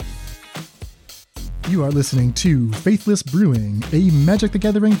You are listening to Faithless Brewing, a Magic the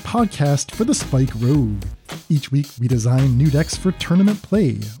Gathering podcast for the Spike Rogue. Each week, we design new decks for tournament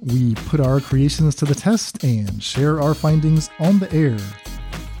play. We put our creations to the test and share our findings on the air.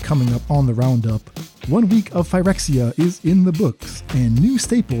 Coming up on the roundup, 1 week of Phyrexia is in the books, and new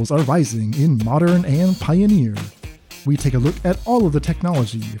staples are rising in Modern and Pioneer. We take a look at all of the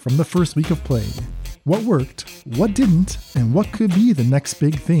technology from the first week of play. What worked, what didn't, and what could be the next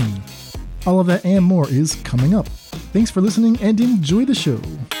big thing. All of that and more is coming up. Thanks for listening and enjoy the show.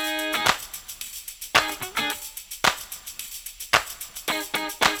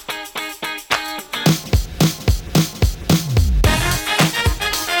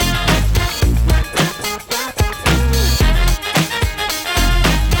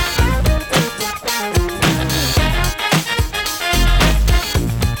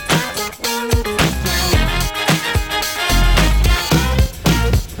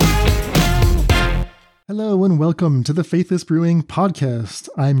 Welcome to the Faithless Brewing podcast.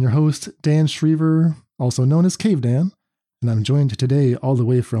 I'm your host, Dan Schriever, also known as Cave Dan, and I'm joined today all the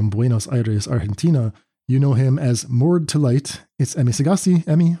way from Buenos Aires, Argentina. You know him as Mord to Light. It's Emi Sagasti.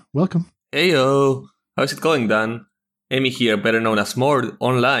 Emi, welcome. Heyo, how's it going, Dan? Emi here, better known as Mord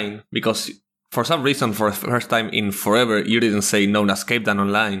online, because for some reason, for the first time in forever, you didn't say known as Cave Dan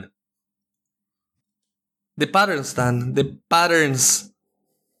online. The patterns, Dan, the patterns.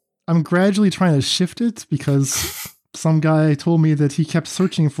 I'm gradually trying to shift it because some guy told me that he kept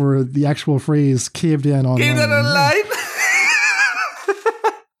searching for the actual phrase Cave Dan online. Cave Dan online?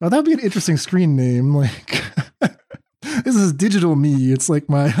 Oh, that'd be an interesting screen name. Like, this is digital me. It's like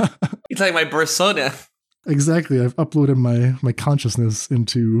my... It's like my persona. Exactly. I've uploaded my consciousness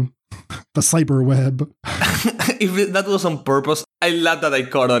into the cyber web. If that was on purpose, I love that I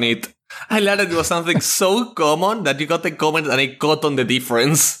caught on it. I love that it was something so common that you got the comment and I caught on the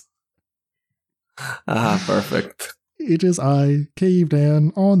difference. Perfect. It is I, Cave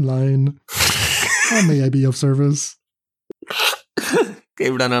Dan, online. How may I be of service?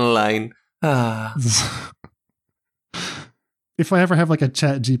 Cave Dan online. If I ever have like a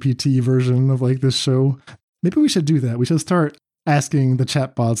chat GPT version of like this show, maybe we should do that. We should start asking the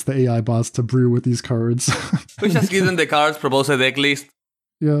chat bots, the AI bots, to brew with these cards. We just give them the cards, propose a deck list.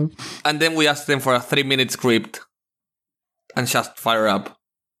 Yeah. And then we ask them for a 3-minute script. And just fire up.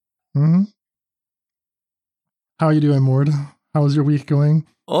 Mm-hmm. How are you doing, Mord? How's your week going?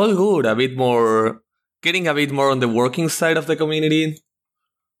 All good. Getting a bit more on the working side of the community.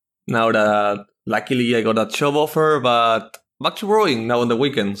 Now that, luckily, I got that job offer, but back to brewing now on the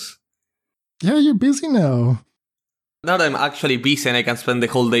weekends. Yeah, you're busy now. Now that I'm actually busy and I can spend the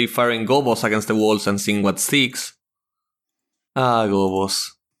whole day firing gobos against the walls and seeing what sticks. Gobos.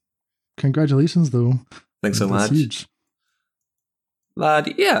 Congratulations, though. Thanks so much. Huge.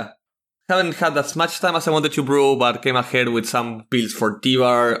 But yeah, haven't had as much time as I wanted to brew, but came ahead with some builds for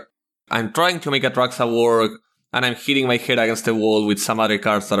T-Bar. I'm trying to make Atraxa work, and I'm hitting my head against the wall with some other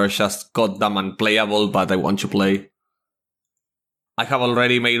cards that are just goddamn unplayable, but I want to play. I have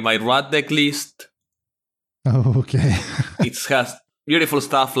already made my Rat deck list. Oh, okay. It has beautiful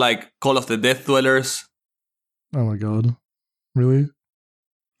stuff like Call of the Death Dwellers. Oh my god. Really?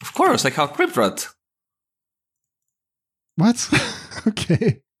 Of course, I have Crypt Rat. What?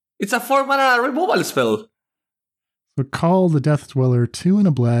 Okay. It's a 4-mana removal spell. So call the Death Dweller 2 and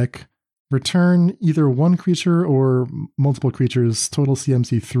a black. Return either one creature or multiple creatures. Total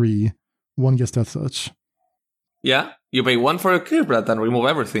CMC 3. 1 gets Death Touch. Yeah, you pay 1 for a Crypt Rat and remove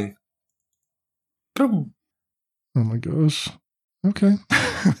everything. Boom. Oh my gosh. Okay.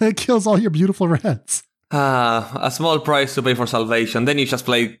 That kills all your beautiful rats. A small price to pay for salvation. Then you just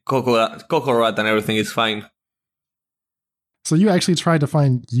play Coco Rat and everything is fine. So you actually tried to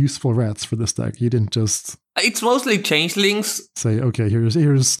find useful rats for this deck. You didn't just... It's mostly changelings. Say, okay,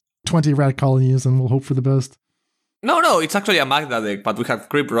 here's 20 rat colonies and we'll hope for the best. No, it's actually a Magda deck, but we have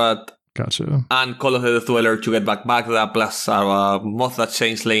Crypt Rat. Gotcha. And Call of the Death Dweller to get back Magda, plus Mothra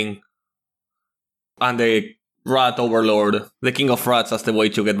Changeling. And the Rat Overlord, the King of Rats, as the way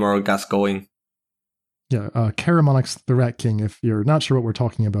to get more gas going. Yeah, Karamonix the Rat King, if you're not sure what we're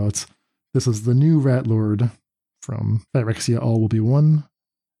talking about. This is the new Rat Lord from Phyrexia All Will Be One.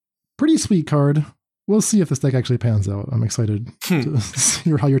 Pretty sweet card. We'll see if this deck actually pans out. I'm excited to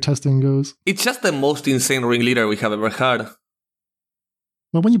hear how your testing goes. It's just the most insane ringleader we have ever had.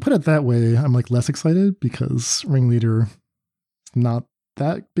 Well, when you put it that way, I'm like less excited because Ringleader is not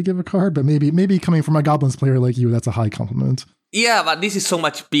that big of a card, but maybe coming from a Goblins player like you, that's a high compliment. Yeah, but this is so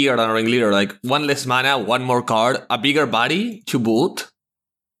much bigger than Ringleader. Like, 1 less mana, 1 more card, a bigger body to boot.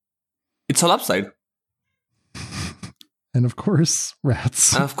 It's all upside. And of course,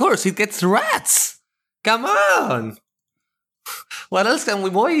 rats. And of course, it gets rats. Come on! What else can we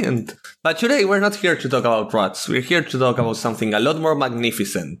want? But today we're not here to talk about rats. We're here to talk about something a lot more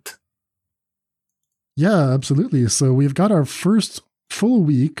magnificent. Yeah, absolutely. So we've got our first full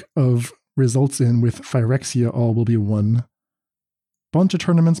week of results in with Phyrexia All Will Be One. Bunch of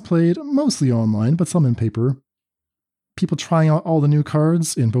tournaments played, mostly online, but some in paper. People trying out all the new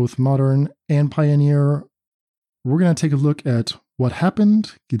cards in both Modern and Pioneer. We're going to take a look at what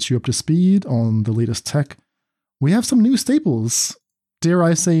happened, get you up to speed on the latest tech. We have some new staples. Dare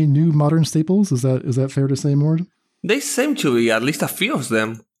I say new Modern staples? Is that fair to say, Mord? They seem to be, at least a few of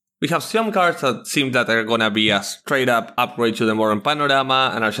them. We have some cards that seem that are going to be a straight-up upgrade to the Modern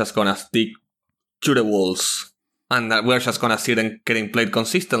Panorama and are just going to stick to the walls. And that we're just going to see them getting played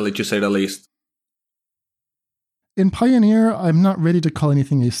consistently, to say the least. In Pioneer, I'm not ready to call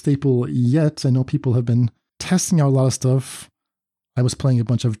anything a staple yet. I know people have been testing out a lot of stuff. I was playing a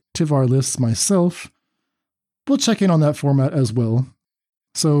bunch of Tyvar lists myself. We'll check in on that format as well.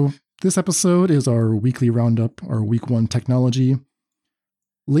 So this episode is our weekly roundup, our week 1 technology.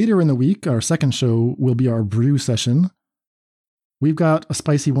 Later in the week, our second show will be our brew session. We've got a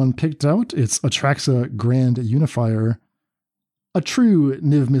spicy one picked out. It's Atraxa Grand Unifier. A true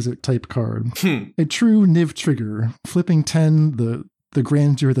Niv Mizzet type card. A true Niv trigger. Flipping 10, the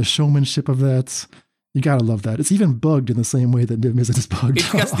grandeur, the showmanship of that. You gotta love that. It's even bugged in the same way that Niv Mizzet is bugged. It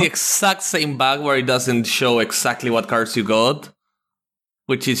has the exact same bug where it doesn't show exactly what cards you got,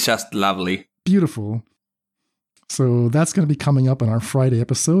 which is just lovely. Beautiful. So that's going to be coming up on our Friday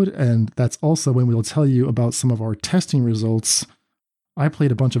episode, and that's also when we'll tell you about some of our testing results. I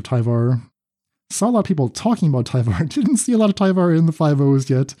played a bunch of Tyvar. Saw a lot of people talking about Tyvar. Didn't see a lot of Tyvar in the 5.0s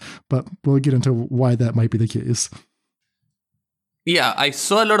yet, but we'll get into why that might be the case. Yeah, I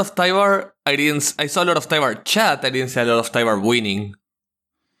saw a lot of Tyvar. I saw a lot of Tyvar chat. I didn't see a lot of Tyvar winning.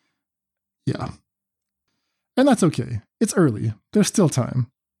 Yeah. And that's okay. It's early. There's still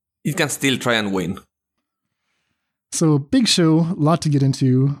time. It can still try and win. So, big show, a lot to get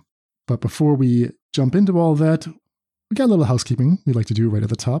into. But before we jump into all that, we got a little housekeeping we'd like to do right at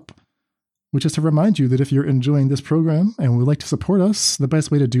the top, which is to remind you that if you're enjoying this program and would like to support us, the best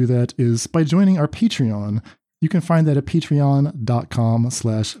way to do that is by joining our Patreon. You can find that at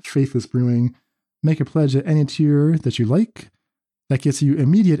patreon.com/faithlessbrewing. Make a pledge at any tier that you like. That gets you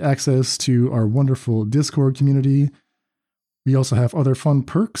immediate access to our wonderful Discord community. We also have other fun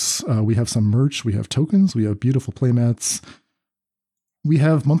perks. We have some merch, we have tokens, we have beautiful playmats. We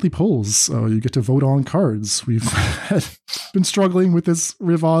have monthly polls. You get to vote on cards. We've been struggling with this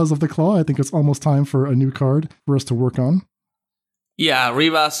Rivaz of the Claw. I think it's almost time for a new card for us to work on. Yeah,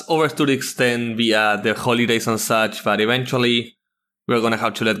 Rivaz over to the extent via the holidays and such, but eventually we're going to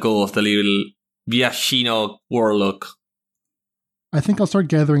have to let go of the little Viashino Warlock. I think I'll start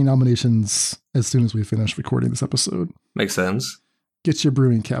gathering nominations as soon as we finish recording this episode. Makes sense. Get your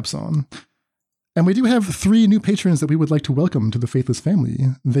brewing caps on. And we do have 3 new patrons that we would like to welcome to the Faithless family.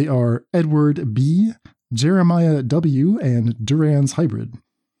 They are Edward B., Jeremiah W., and Duran's Hybrid.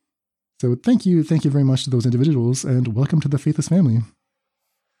 So thank you very much to those individuals, and welcome to the Faithless family.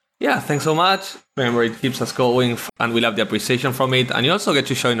 Yeah, thanks so much. Remember, it keeps us going, and we love the appreciation from it, and you also get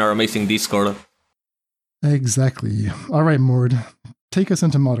to join our amazing Discord. Exactly. All right, Mord, take us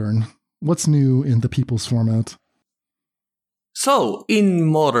into Modern. What's new in the People's format? So, in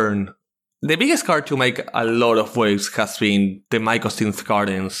Modern, the biggest card to make a lot of waves has been the Mycosynth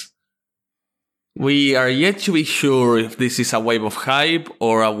Gardens. We are yet to be sure if this is a wave of hype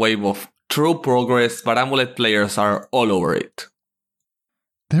or a wave of true progress, but Amulet players are all over it.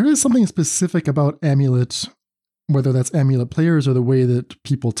 There is something specific about Amulet, whether that's Amulet players or the way that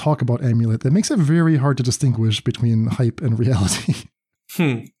people talk about Amulet, that makes it very hard to distinguish between hype and reality.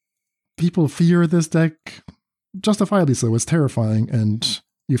 People fear this deck, justifiably so. It's terrifying, and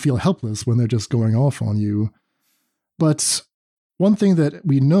you feel helpless when they're just going off on you. But one thing that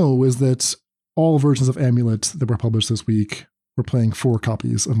we know is that all versions of Amulet that were published this week were playing 4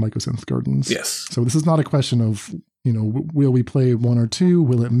 copies of Mycosynth Gardens. Yes. So this is not a question of, will we play 1 or 2?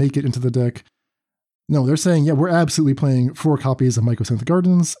 Will it make it into the deck? No, they're saying, yeah, we're absolutely playing 4 copies of Mycosynth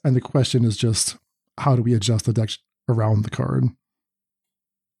Gardens, and the question is just, how do we adjust the deck around the card?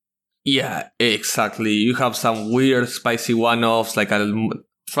 Yeah, exactly. You have some weird spicy one-offs, like a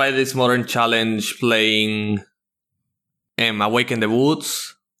Friday's Modern Challenge playing Awaken the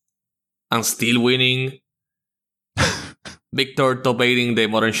Woods and still winning. Victor top-8ing the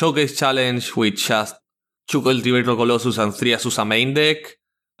Modern Showcase Challenge, which has 2 Cultivator Colossus and 3 Azusa main deck.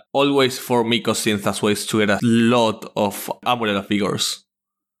 Always for Mycosynth as ways to get a lot of Amulet figures.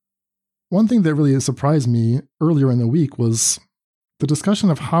 One thing that really surprised me earlier in the week was the discussion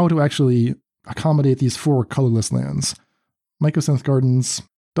of how to actually accommodate these 4 colorless lands. Mycosynth Gardens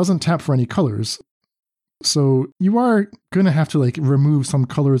doesn't tap for any colors. So you are going to have to like remove some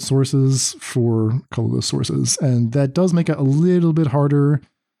colored sources for colorless sources. And that does make it a little bit harder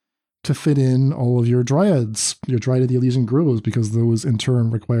to fit in all of your Dryads, your Dryad of the Elysian Groves, because those in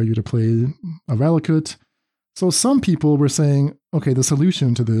turn require you to play a Valakut. So some people were saying, okay, the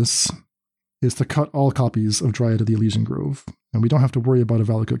solution to this is to cut all copies of Dryad of the Elysian Grove. And we don't have to worry about a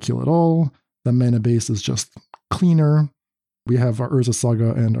Valakut kill at all. The mana base is just cleaner. We have our Urza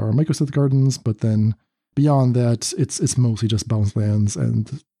Saga and our Mycosynth Gardens, but then beyond that, it's mostly just bounce lands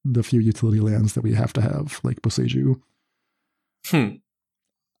and the few utility lands that we have to have, like Boseiju.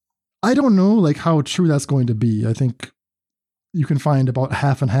 I don't know like how true that's going to be. I think you can find about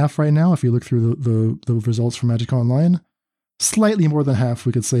half and half right now if you look through the results from Magic Online. Slightly more than half,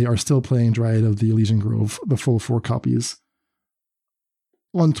 we could say, are still playing Dryad of the Elysian Grove, the full 4 copies.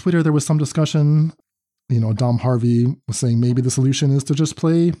 On Twitter, there was some discussion. Dom Harvey was saying maybe the solution is to just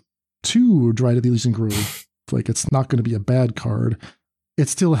play 2 Dryad of the Elysian Grove. Like, it's not going to be a bad card. It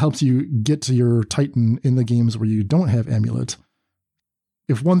still helps you get to your Titan in the games where you don't have Amulet.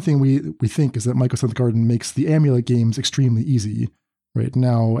 If one thing we think is that Mycosynth Garden makes the Amulet games extremely easy. Right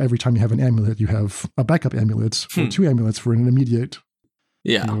now, every time you have an Amulet, you have a backup Amulet, or 2 Amulets for an immediate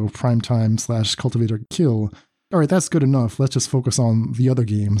prime time / cultivator kill. All right, that's good enough. Let's just focus on the other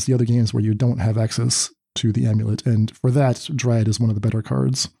games where you don't have access to the Amulet. And for that, Dryad is one of the better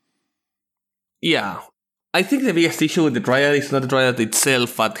cards. Yeah. I think the biggest issue with the Dryad is not the Dryad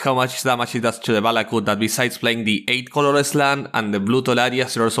itself, but how much damage it does to the Valakut, that besides playing the 8 colorless land and the blue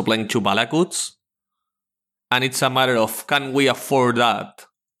Tolarias, you're also playing 2 Valakuts. And it's a matter of, can we afford that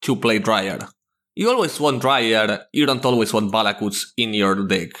to play Dryad? You always want Dryad, you don't always want Valakuts in your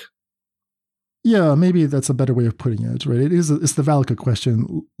deck. Yeah, maybe that's a better way of putting it, right? It's the Valakut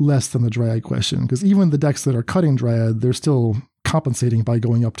question less than the Dryad question, because even the decks that are cutting Dryad, they're still compensating by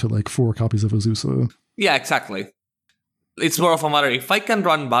going up to like 4 copies of Azusa. Yeah, exactly. It's more of a matter, if I can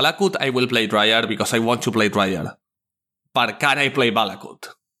run Valakut, I will play Dryad because I want to play Dryad. But can I play Valakut?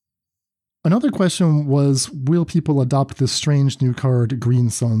 Another question was, will people adopt this strange new card,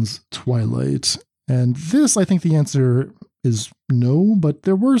 Green Sun's Twilight? And this, I think the answer is no, but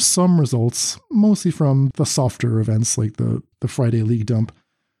there were some results, mostly from the softer events like the Friday League dump,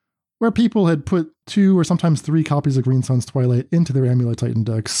 where people had put 2 or sometimes 3 copies of Green Sun's Twilight into their Amulet Titan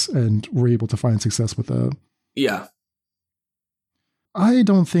decks and were able to find success with that. Yeah. I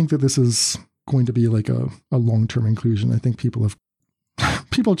don't think that this is going to be like a long-term inclusion. I think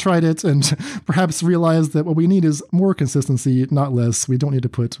people tried it and perhaps realized that what we need is more consistency, not less. We don't need to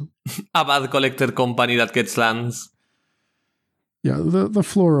put a bad collector company that gets lands. Yeah, the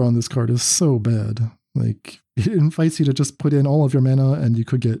floor on this card is so bad. Like, it invites you to just put in all of your mana and you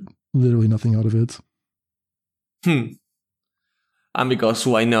could get literally nothing out of it. And because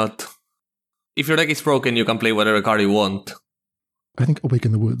why not? If your deck is broken, you can play whatever card you want. I think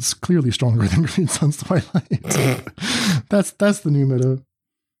Awaken the Woods, clearly stronger than Green Sun's Twilight. That's the new meta.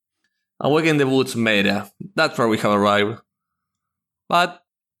 Awaken the Woods meta. That's where we have arrived. But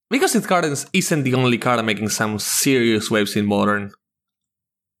Mycosynth Gardens isn't the only card making some serious waves in Modern.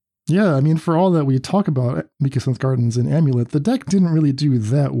 Yeah, I mean, for all that we talk about Mycosynth Gardens and Amulet, the deck didn't really do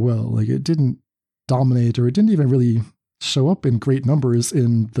that well. Like, it didn't dominate, or it didn't even really show up in great numbers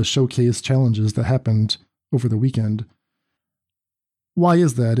in the showcase challenges that happened over the weekend. Why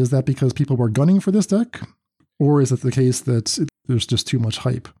is that? Is that because people were gunning for this deck? Or is it the case that there's just too much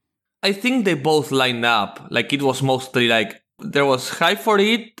hype? I think they both lined up. Like, it was mostly like, there was hype for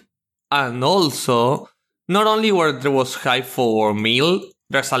it, and also, not only where there was hype for Mill,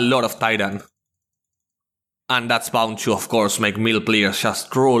 there's a lot of Titan. And that's bound to, of course, make Mill players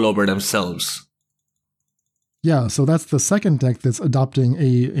just roll over themselves. Yeah, so that's the second deck that's adopting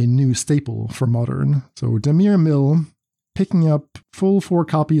a new staple for Modern. So Dimir Mill picking up full 4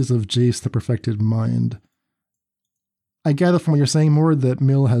 copies of Jace the Perfected Mind. I gather from what you're saying, more that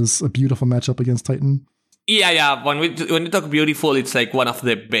Mill has a beautiful matchup against Titan. Yeah. When we talk beautiful, it's like one of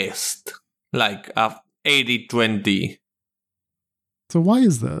the best. Like 80-20. So why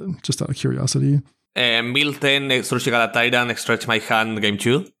is that? Just out of curiosity. Mill 10, Surgical Titan, Stretch My Hand, Game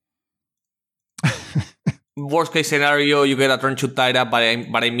 2. Worst case scenario, you get a turn 2 Titan, but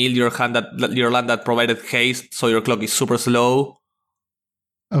I mill your land that provided haste, so your clock is super slow.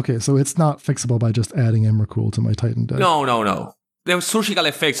 Okay, so it's not fixable by just adding Emrakul to my Titan deck. No. The surgical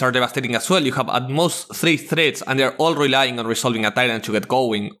effects are devastating as well. You have at most 3 threats, and they're all relying on resolving a Titan to get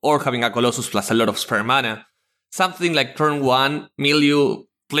going, or having a Colossus plus a lot of spare mana. Something like turn 1, mill you,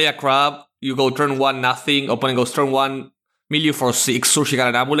 play a crab, you go turn 1, nothing, opponent goes turn 1, mill you for 6, surgical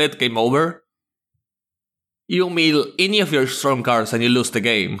and amulet, game over. you mill any of your strong cards and you lose the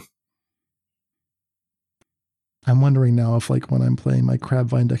game. I'm wondering now if, like, when I'm playing my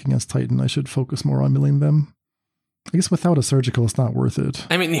Crabvine deck against Titan, I should focus more on milling them. I guess without a surgical, it's not worth it.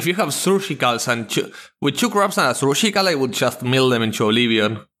 I mean, if you have surgicals and with 2 crabs and a surgical, I would just mill them into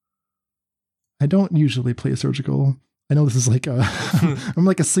Oblivion. I don't usually play surgical. I know this is like I'm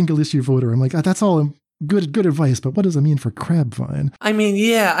like a single issue voter. I'm like, that's all good advice, but what does it mean for Crabvine? I mean,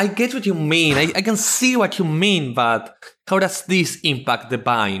 yeah, I get what you mean. I can see what you mean, but how does this impact the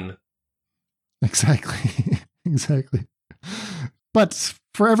vine? Exactly. Exactly. But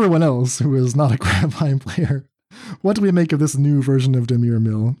for everyone else who is not a Crabvine player, what do we make of this new version of Dimir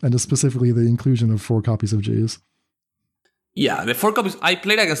Mill, and specifically the inclusion of 4 copies of Jace? Yeah, the 4 copies. I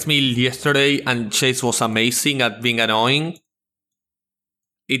played against Mill yesterday, and Jace was amazing at being annoying.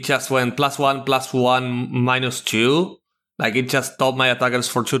 It just went +1, +1, -2. Like, it just stopped my attackers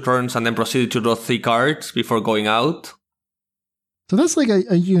for 2 turns and then proceeded to draw 3 cards before going out. So that's like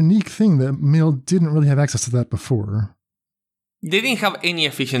a unique thing that Mill didn't really have access to that before. They didn't have any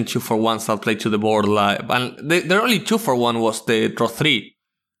efficient 2-for-1s that played to the board live. And their only 2-for-1 was the draw 3.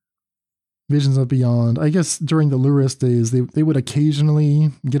 Visions of Beyond. I guess during the Lurrus days, they would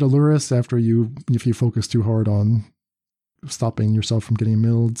occasionally get a Lurrus if you focus too hard on stopping yourself from getting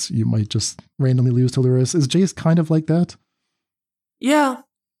milled. You might just randomly lose to Lurrus. Is Jace kind of like that? Yeah.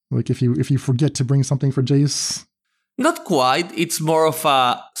 Like if you forget to bring something for Jace? Not quite. It's more of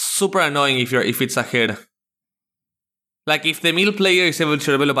a super annoying if it's ahead. Like, if the mill player is able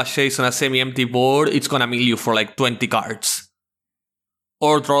to develop a Jace on a semi-empty board, it's gonna mill you for like 20 cards.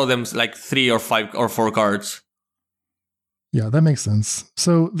 Or draw them like 3 or 5 or 4 cards. Yeah, that makes sense.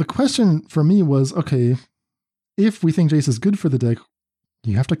 So the question for me was, okay, if we think Jace is good for the deck,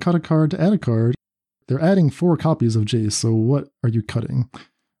 you have to cut a card to add a card. They're adding 4 copies of Jace, so what are you cutting?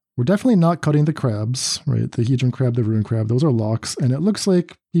 We're definitely not cutting the crabs, right? The Hedron Crab, the Ruin Crab, those are locks. And it looks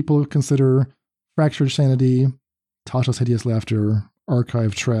like people consider Fractured Sanity, Tasha's Hideous Laughter,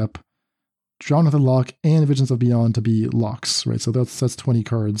 Archive Trap, Drawn with a Lock, and Visions of Beyond to be locks, right? So that's 20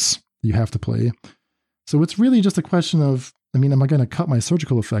 cards you have to play. So it's really just a question of, I mean, am I going to cut my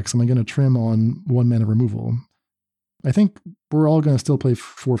surgical effects? Am I going to trim on 1 mana removal? I think we're all going to still play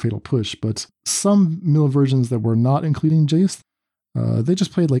 4 Fatal Push, but some mill versions that were not including Jace, they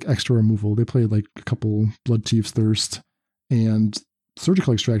just played like extra removal. They played like a couple Blood Chief's Thirst and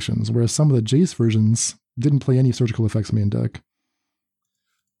surgical extractions, whereas some of the Jace versions didn't play any surgical effects main deck.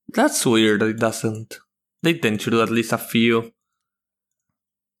 That's weird that it doesn't. They tend to do at least a few.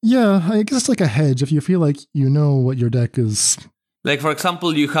 Yeah, I guess it's like a hedge. If you feel like you know what your deck is. Like, for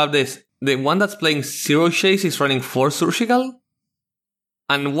example, you have the one that's playing 0 Jace is running 4 surgical.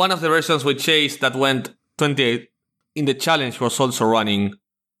 And one of the versions with Jace that went 28 in the challenge was also running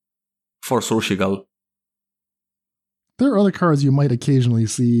 4 surgical. There are other cards you might occasionally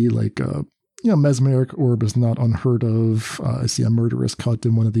see, like, Mesmeric Orb is not unheard of. I see a Murderous Cut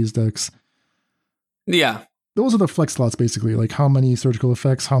in one of these decks. Yeah. Those are the flex slots, basically. Like, how many surgical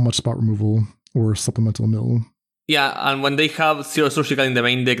effects, how much spot removal, or supplemental mill. Yeah, and when they have 0 surgical in the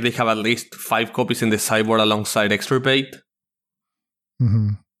main deck, they have at least 5 copies in the sideboard alongside Extirpate. Mm-hmm.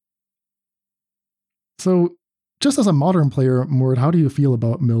 So, just as a modern player, Mord, how do you feel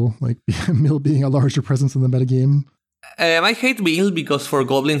about Mill? Like, Mill being a larger presence in the metagame? I hate Mill because for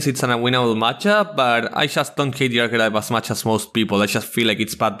Goblins it's an unwinnable matchup, but I just don't hate the archetype as much as most people. I just feel like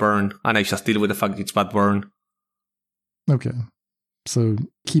it's bad burn, and I just deal with the fact it's bad burn. Okay. So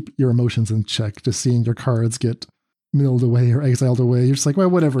keep your emotions in check. Just seeing your cards get milled away or exiled away, you're just like, well,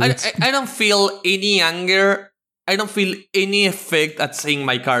 whatever. I don't feel any anger. I don't feel any effect at seeing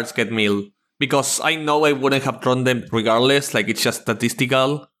my cards get milled, because I know I wouldn't have drawn them regardless. Like, it's just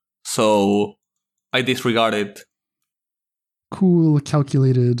statistical, so I disregard it. Cool,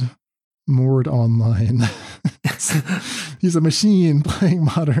 calculated, Mord online. He's a machine playing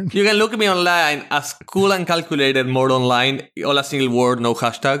Modern. You can look at me online as cool and calculated Mord online, all a single word, no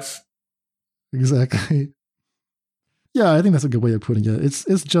hashtags. Exactly. Yeah, I think that's a good way of putting it.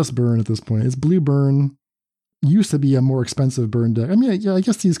 It's just burn at this point. It's blue burn. Used to be a more expensive burn deck. I mean, yeah, I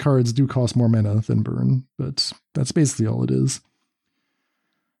guess these cards do cost more mana than burn, but that's basically all it is.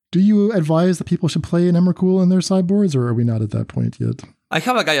 Do you advise that people should play an Emrakul in their sideboards, or are we not at that point yet? I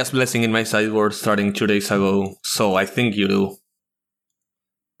have a Gaia's Blessing in my sideboard starting 2 days ago, so I think you do.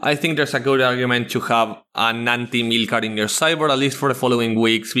 I think there's a good argument to have an anti-mill card in your sideboard, at least for the following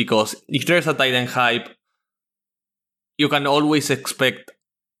weeks, because if there's a Titan hype, you can always expect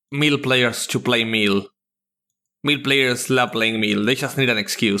mill players to play mill. Mill players love playing mill, they just need an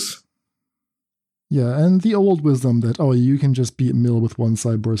excuse. Yeah, and the old wisdom that, oh, you can just beat Mill with one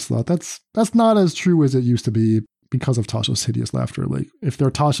sideboard slot, that's not as true as it used to be because of Tasha's hideous laughter. Like, if their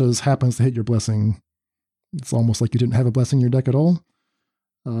Tasha's happens to hit your blessing, it's almost like you didn't have a blessing in your deck at all.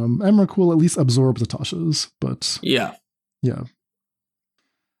 Emrakul at least absorbs the Tasha's, but... Yeah.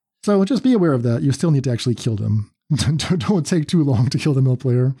 So just be aware of that. You still need to actually kill them. Don't take too long to kill the Mill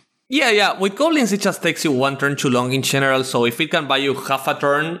player. Yeah. With Goblins, it just takes you one turn too long in general, so if it can buy you half a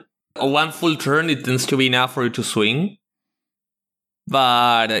turn, or one full turn, it tends to be enough for you to swing.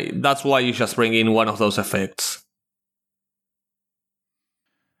 But that's why you just bring in one of those effects.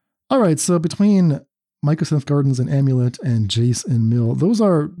 All right, so between Mycosynth Gardens and Amulet and Jace and Mill, those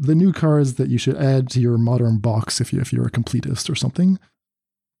are the new cards that you should add to your modern box if you're a completist or something.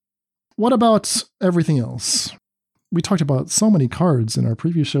 What about everything else? We talked about so many cards in our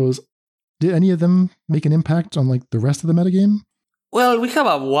previous shows. Did any of them make an impact on like the rest of the metagame? Well, we have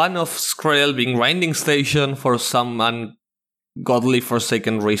a one-off Skrell being grinding station for some ungodly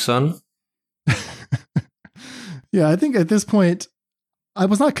forsaken reason. Yeah, I think at this point, I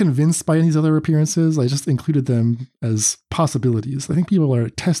was not convinced by any of these other appearances. I just included them as possibilities. I think people are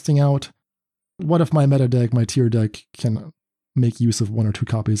testing out, what if my meta deck, my tier deck, can make use of one or two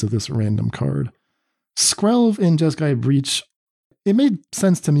copies of this random card. Skrelv in Jeskai Breach, it made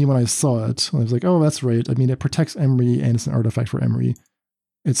sense to me when I saw it. I was like, oh, that's right. I mean, it protects Emry and it's an artifact for Emry.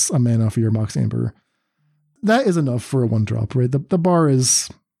 It's a mana for your Mox Amber. That is enough for a 1-drop, right? The bar is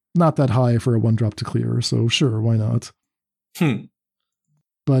not that high for a 1-drop to clear, so sure, why not?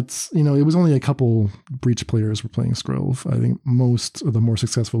 But, it was only a couple Breach players were playing Skrelv. I think most of the more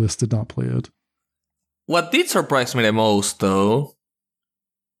successful lists did not play it. What did surprise me the most, though,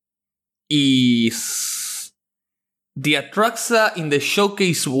 is the Atraxa in the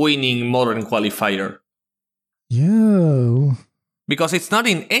Showcase winning Modern Qualifier. Yeah. Because it's not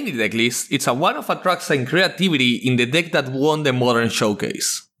in any deck list, it's a one of Atraxa in Creativity in the deck that won the Modern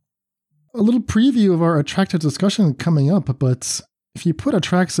Showcase. A little preview of our Atraxa discussion coming up, but if you put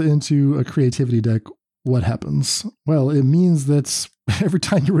Atraxa into a Creativity deck, what happens? Well, it means that every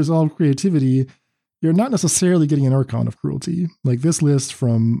time you resolve Creativity, you're not necessarily getting an Archon of Cruelty. Like this list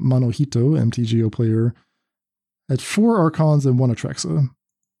from Manohito, MTGO player, had 4 Archons and 1 Atraxa.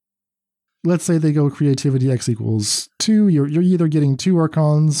 Let's say they go Creativity X equals 2. You're either getting 2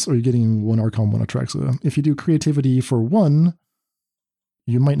 Archons or you're getting 1 Archon, 1 Atraxa. If you do Creativity for 1,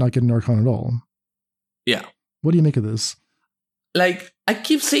 you might not get an Archon at all. Yeah. What do you make of this? Like, I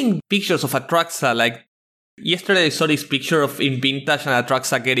keep seeing pictures of Atraxa. Like, yesterday I saw this picture of in Vintage and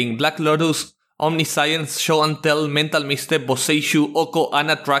Atraxa getting Black Lotus, Omniscience, Show and Tell, Mental Misstep, Boseishu, Oko, and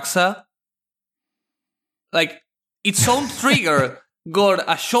Atraxa. Like, its own trigger got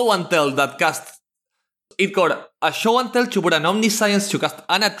a Show and Tell that cast... It got a Show and Tell to put an Omniscience to cast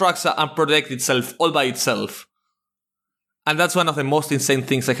an Atraxa and protect itself all by itself. And that's one of the most insane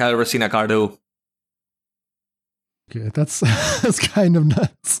things I have ever seen a card do. Okay, that's kind of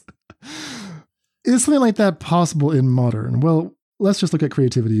nuts. Is something like that possible in Modern? Well, let's just look at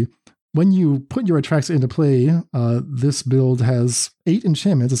Creativity. When you put your Atraxa into play, this build has 8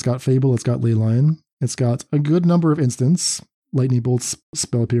 enchantments. It's got Fable, it's got Leyline, it's got a good number of instants, Lightning Bolts,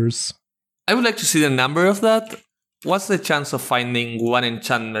 Spell Pierce. I would like to see the number of that. What's the chance of finding 1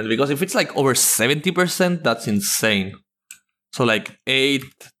 enchantment? Because if it's like over 70%, that's insane. So like 8,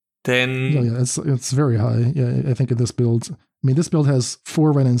 10... Yeah, it's very high. Yeah, I think in this build... this build has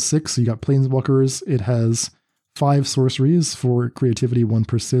 4 Ren and 6, so you got Planeswalkers. It has 5 sorceries, 4 Creativity, 1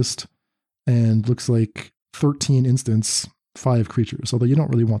 Persist, and looks like 13 instants, 5 creatures, although you don't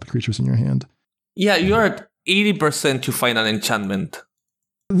really want the creatures in your hand. Yeah, you're at 80% to find an enchantment.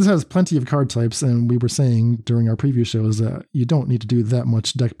 This has plenty of card types, and we were saying during our previous shows that you don't need to do that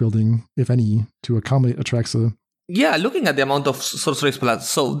much deck building, if any, to accommodate Atraxa. Yeah, looking at the amount of sorcery spells,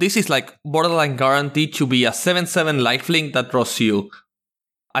 so this is like borderline guaranteed to be a 7/7 lifelink that draws you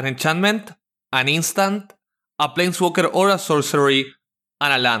an enchantment, an instant, a planeswalker or a sorcery,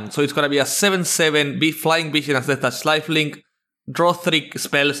 and a land. So it's gonna be a 7/7 flying Vigilance Death Touch lifelink, draw 3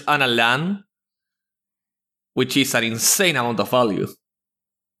 spells and a land, which is an insane amount of value.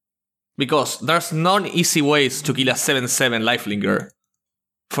 Because there's non-easy ways to kill a 7/7 lifelinker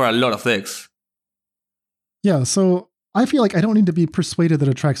for a lot of decks. Yeah, so I feel like I don't need to be persuaded that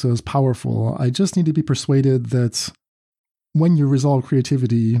Atraxa is powerful. I just need to be persuaded that when you resolve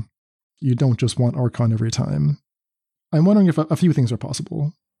Creativity, you don't just want Archon every time. I'm wondering if a few things are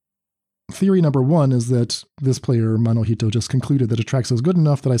possible. Theory number 1 is that this player, Manohito, just concluded that Atraxa is good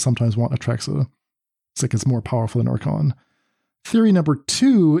enough that I sometimes want Atraxa. It's like it's more powerful than Archon. Theory number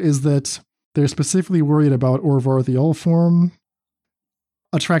 2 is that they're specifically worried about Orvar the Allform.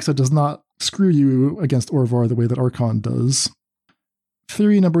 Atraxa does not screw you against Orvar the way that Archon does.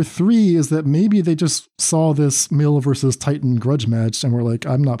 Theory number 3 is that maybe they just saw this Mill versus Titan grudge match and were like,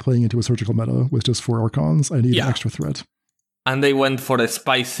 I'm not playing into a surgical meta with just 4 Archons. I need an extra threat. And they went for the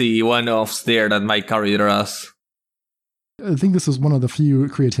spicy one-offs there that might carry their ass. I think this is one of the few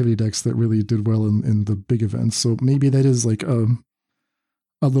creativity decks that really did well in the big events. So maybe that is like a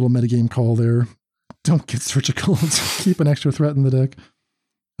little metagame call there. Don't get surgical. Keep an extra threat in the deck.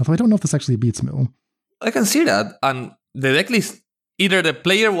 Although I don't know if this actually beats Mill. I can see that. And the deck list, either the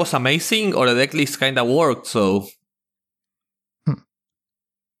player was amazing or the deck list kind of worked, so...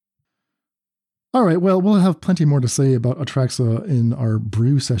 All right, well, we'll have plenty more to say about Atraxa in our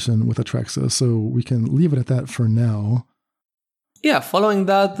brew session with Atraxa, so we can leave it at that for now. Yeah, following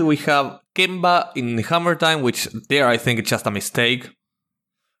that, we have Kemba in Hammer Time, which there I think it's just a mistake.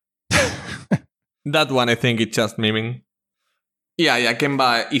 That one I think it's just memeing. Yeah,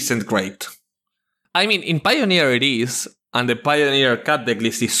 Kemba isn't great. I mean, in Pioneer it is, and the Pioneer cut deck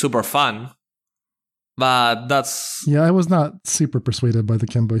list is super fun. But that's... Yeah, I was not super persuaded by the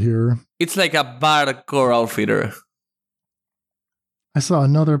Kemba here. It's like a bad core outfitter. I saw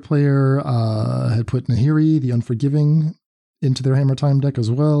another player had put Nahiri, the Unforgiving, into their Hammer Time deck as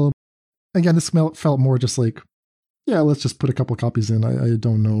well. Again, this felt more just like, yeah, let's just put a couple copies in. I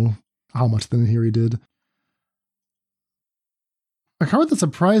don't know how much the Nahiri did. A card that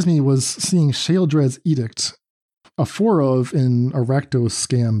surprised me was seeing Sheoldred's Edict, a 4-of in a Rakdos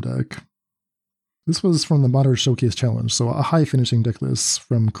Scam deck. This was from the Modern Showcase Challenge, so a high finishing deck list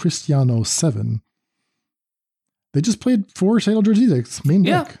from Cristiano7. They just played 4 Sheoldred's Edicts, main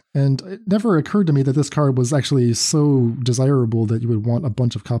deck, and it never occurred to me that this card was actually so desirable that you would want a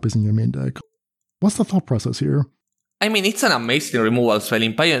bunch of copies in your main deck. What's the thought process here? I mean, it's an amazing removal spell.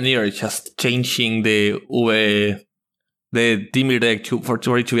 In Pioneer, it's just changing the Dimir deck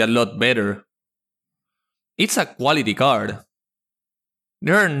for it to be a lot better. It's a quality card.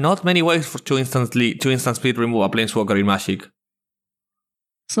 There are not many ways to instant speed remove a Planeswalker in Magic.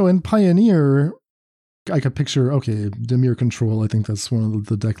 So in Pioneer, I could picture, okay, Dimir Control, I think that's one of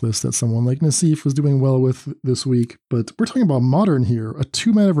the deck lists that someone like Nassif was doing well with this week. But we're talking about Modern here. A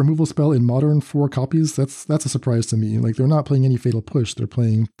 2-mana removal spell in Modern, 4 copies, that's a surprise to me. Like, they're not playing any Fatal Push. They're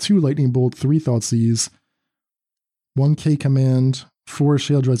playing 2 Lightning Bolt, 3 Thoughtseize, 1 K Command, 4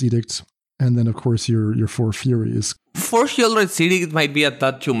 Sheoldred's Edict, and then, of course, your 4 Furies. 4 Sheoldred's Edict might be a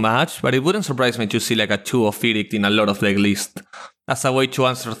touch too much, but it wouldn't surprise me to see like a 2 of Edict in a lot of deck lists. As a way to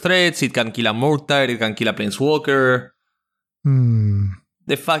answer threats, it can kill a Murktide, it can kill a Planeswalker.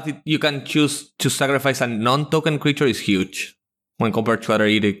 The fact that you can choose to sacrifice a non-token creature is huge when compared to other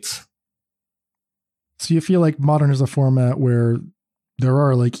Edicts. So you feel like Modern is a format where there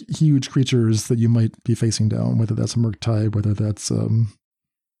are like huge creatures that you might be facing down, whether that's a Murktide, whether that's...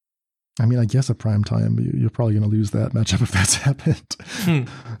 I mean, I guess at prime time, you're probably going to lose that matchup if that's happened.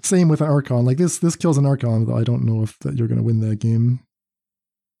 Same with an Archon. Like this kills an Archon, though I don't know if you're going to win that game.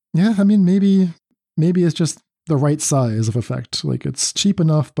 Yeah, I mean, maybe it's just the right size of effect. Like it's cheap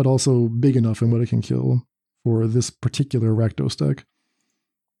enough, but also big enough in what it can kill for this particular Rakdos deck.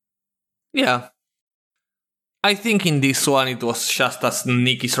 Yeah. I think in this one it was just a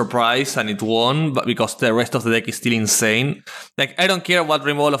sneaky surprise and it won, but because the rest of the deck is still insane. Like, I don't care what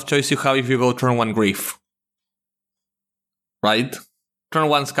removal of choice you have if you go turn 1 Grief. Right? Turn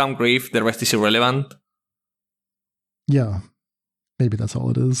 1 Scam Grief, the rest is irrelevant. Yeah. Maybe that's all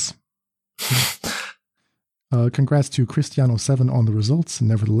it is. Congrats to Cristiano7 on the results,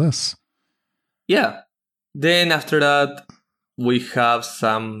 nevertheless. Yeah. Then after that, we have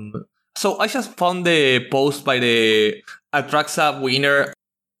some... So I just found the post by the Atraxa winner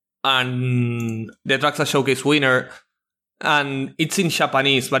and the Atraxa Showcase winner, and it's in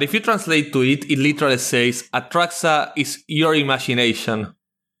Japanese, but if you translate to it, it literally says, Atraxa is your imagination.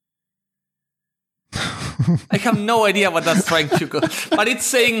 I have no idea what that's trying to go, but it's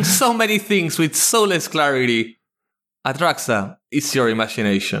saying so many things with so less clarity. Atraxa is your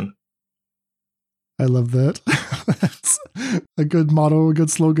imagination. I love that. That's a good motto, a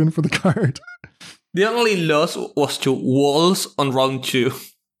good slogan for the card. The only loss was to Walls on round 2.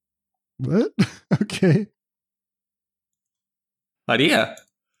 What? Okay. But yeah,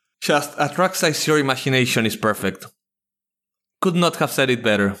 just Atraxa is your imagination is perfect. Could not have said it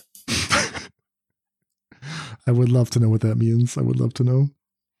better. I would love to know what that means. I would love to know.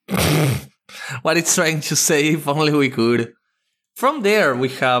 What it's trying to say, if only we could. From there, we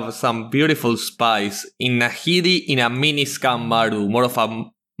have some beautiful spies in Nahiri in a mini Scam Mardu, more of a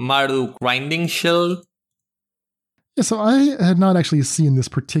Mardu grinding shell. Yeah, so I had not actually seen this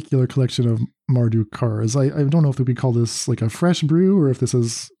particular collection of Mardu cards. I don't know if we call this like a fresh brew or if this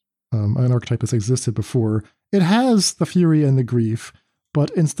is an archetype that's existed before. It has the Fury and the Grief, but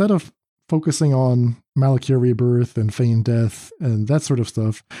instead of focusing on Malakir Rebirth and Feign Death and that sort of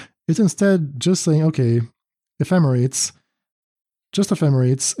stuff, it's instead just saying, okay, Ephemerates, just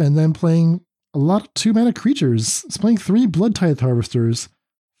Ephemerates, and then playing a lot of 2-mana creatures. It's playing 3 Blood Tithe Harvesters,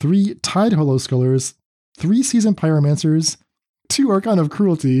 3 Tide Hollow Scullers, 3 Seasoned Pyromancers, 2 Archon of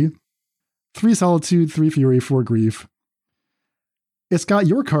Cruelty, 3 Solitude, 3 Fury, 4 Grief. It's got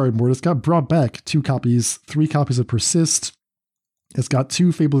your card, Mort. It's got Brought Back, 2 copies, 3 copies of Persist. It's got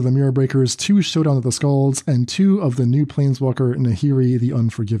 2 Fable of the Mirror Breakers, 2 Showdown of the Skalds, and 2 of the new Planeswalker, Nahiri the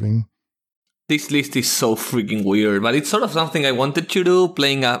Unforgiving. This list is so freaking weird, but it's sort of something I wanted to do,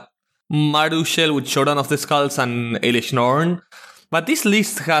 playing a Mardu Shell with Showdown of the Skulls and Eilish Norn. But this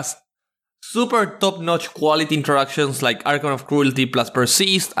list has super top-notch quality interactions like Archon of Cruelty plus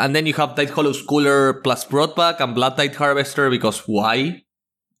Persist, and then you have Tide Hollow Sculler plus Brought Back and Blood Tithe Harvester, because why?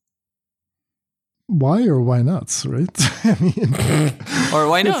 Why or why not, right? I mean, or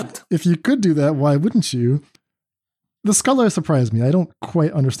why not? If you could do that, why wouldn't you? The Sculler surprised me. I don't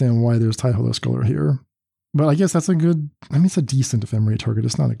quite understand why there's Tide Hollow Sculler here. But I guess that's a good, I mean, it's a decent Ephemerate target.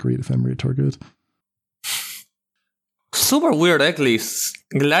 It's not a great Ephemerate target. Super weird deck list.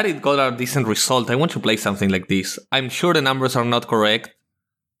 Glad it got a decent result. I want to play something like this. I'm sure the numbers are not correct.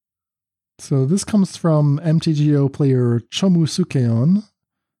 So this comes from MTGO player Chomu Sukeon.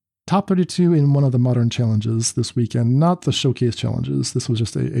 Top 32 in one of the Modern Challenges this weekend, not the Showcase Challenges. This was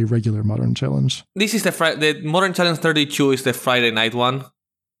just a regular Modern Challenge. This is the Modern Challenge 32 is the Friday night one.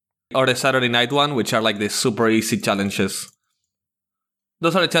 Or the Saturday night one, which are like the super easy challenges.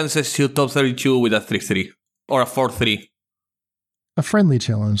 Those are the challenges to top 32 with a 3-3. Or a 4-3. A friendly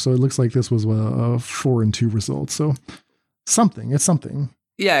challenge, so it looks like this was a 4-2 result. So something, it's something.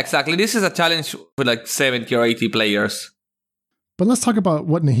 Yeah, exactly. This is a challenge with like 70 or 80 players. But let's talk about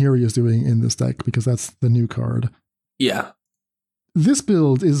what Nahiri is doing in this deck, because that's the new card. Yeah. This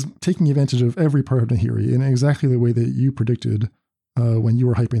build is taking advantage of every part of Nahiri in exactly the way that you predicted when you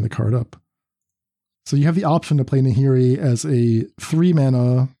were hyping the card up. So you have the option to play Nahiri as a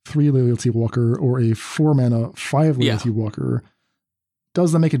 3-mana, 3 Loyalty Walker, or a 4-mana, 5 Loyalty Walker.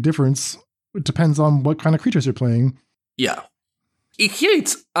 Does that make a difference? It depends on what kind of creatures you're playing. Yeah. Here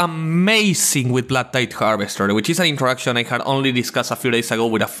it's amazing with Blood Tithe Harvester, which is an interaction I had only discussed a few days ago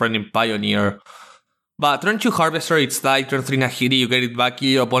with a friend in Pioneer. But turn 2 Harvester, it's die, turn 3 Nahiri, you get it back,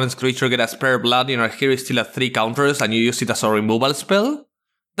 your opponent's creature get a spare blood, and Nahiri is still at 3 counters, and you use it as a removal spell?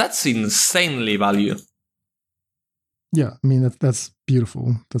 That's insanely value. Yeah, I mean, that's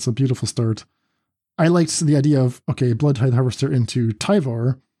beautiful. That's a beautiful start. I liked the idea of, okay, Blood Tithe Harvester into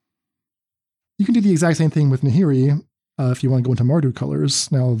Tyvar. You can do the exact same thing with Nahiri if you want to go into Mardu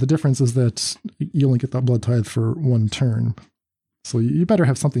colors. Now, the difference is that you only get that Blood Tithe for 1 turn. So you better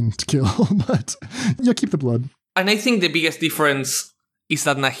have something to kill, but yeah, keep the blood. And I think the biggest difference is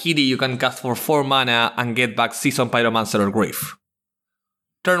that Nahiri you can cast for 4 mana and get back Seasoned Pyromancer or Grief.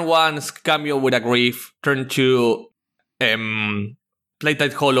 Turn 1, cameo with a Grief. Turn 2, play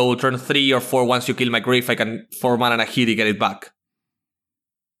Tide Hollow. Turn 3 or 4, once you kill my Grief, I can 4 mana Nahiri get it back.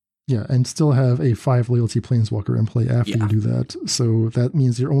 Yeah, and still have a 5 Loyalty Planeswalker in play after you do that. So that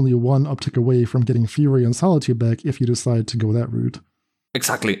means you're only 1 uptick away from getting Fury and Solitude back if you decide to go that route.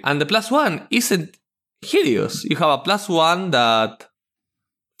 Exactly. And the +1 isn't hideous. You have a +1 that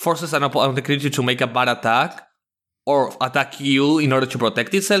forces an opponent creature to make a bad attack or attack you in order to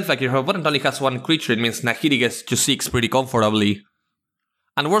protect itself. Like if your opponent only has 1 creature, it means Nahiri gets to 6 pretty comfortably.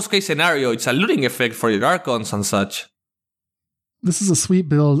 And worst case scenario, it's a looting effect for your Archons and such. This is a sweet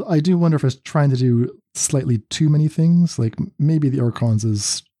build. I do wonder if it's trying to do slightly too many things. Like maybe the Archons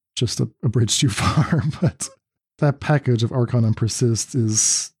is just a bridge too far, but that package of Archon and Persist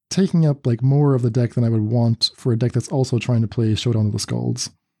is taking up like more of the deck than I would want for a deck that's also trying to play Showdown of the Skalds.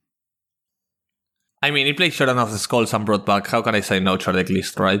 I mean, he plays Showdown of the Skalds and Brought Back. How can I say no to our deck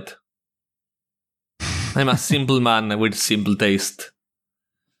list, right? I'm a simple man with simple taste.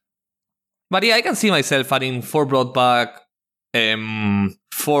 But yeah, I can see myself adding 4 Brought Back,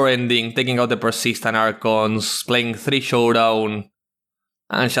 4 Ending, taking out the Persistent Archons, playing 3 Showdown,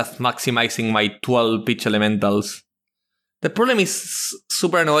 and just maximizing my 12 pitch elementals. The problem is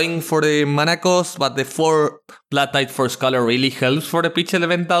super annoying for the mana cost, but the 4 Blood Tithe for Scholar really helps for the pitch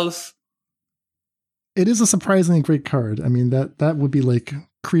elementals. It is a surprisingly great card. I mean, that would be like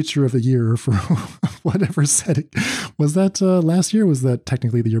Creature of the Year for whatever setting. Was that last year or was that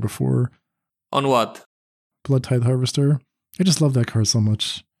technically the year before? On what? Blood Tithe Harvester. I just love that card so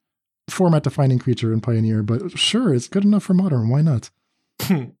much. Format defining creature in Pioneer, but sure, it's good enough for Modern. Why not?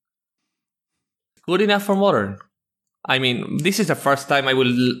 Good enough for Modern. I mean, this is the first time I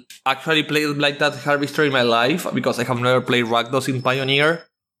will actually play Blight Dust Harvester in my life, because I have never played Rakdos in Pioneer.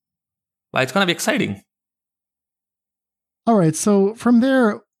 But it's going to be exciting. All right, so from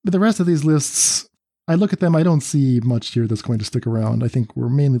there, with the rest of these lists, I look at them, I don't see much here that's going to stick around. I think we're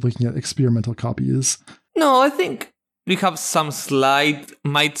mainly looking at experimental copies. No, I think we have some slight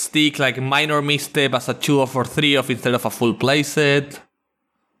might stick, like minor misstep as a 2-of or 3-of instead of a full playset.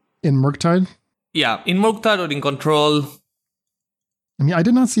 In Murktide? Yeah, in Murktide or in Control. I mean, I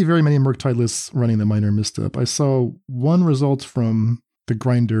did not see very many Murktide lists running the minor misstep. I saw one result from the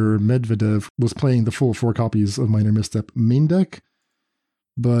grinder Medvedev was playing the full 4 copies of minor misstep main deck,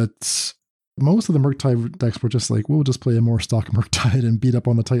 but most of the Murktide decks were just like, we'll just play a more stock Murktide and beat up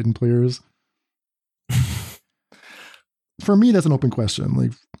on the Titan players. For me, that's an open question.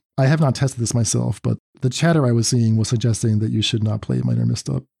 Like, I have not tested this myself, but the chatter I was seeing was suggesting that you should not play minor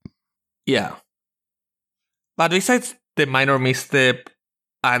misstep. Yeah. But besides the minor misstep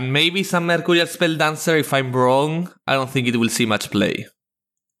and maybe some Mercurial Spelldancer, if I'm wrong, I don't think it will see much play.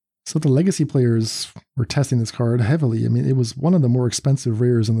 So the legacy players were testing this card heavily. I mean, it was one of the more expensive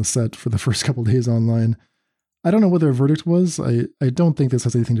rares in the set for the first couple days online. I don't know what their verdict was. I don't think this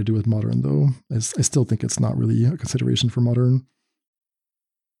has anything to do with Modern, though. I still think it's not really a consideration for Modern.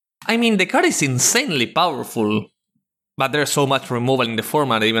 I mean, the card is insanely powerful, but there's so much removal in the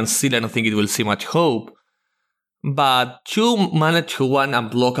format, even still I don't think it will see much hope. But 2 mana 2/1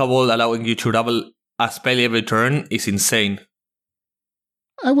 unblockable, allowing you to double a spell every turn is insane.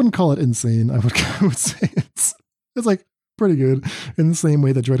 I wouldn't call it insane. I would say it's like pretty good in the same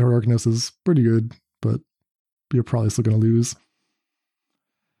way that Dreadhorde Arcanist is pretty good, but you're probably still going to lose.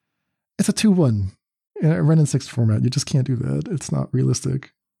 It's a 2/1 in a Wrenn and 6 format. You just can't do that. It's not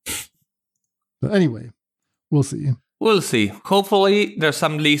realistic. But anyway, we'll see. We'll see. Hopefully, there's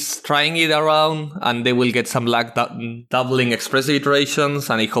some lists trying it around, and they will get some luck doubling expressive iterations,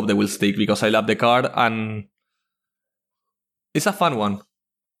 and I hope they will stick, because I love the card, and it's a fun one.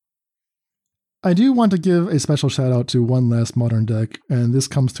 I do want to give a special shout out to one last Modern deck, and this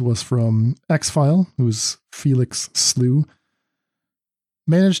comes to us from X-File, who's Felix Slew.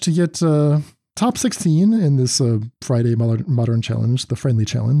 Managed to get top 16 in this Friday Modern Challenge, the friendly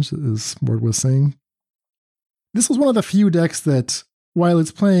challenge, as Ward was saying. This was one of the few decks that, while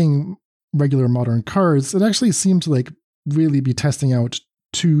it's playing regular Modern cards, it actually seemed to like really be testing out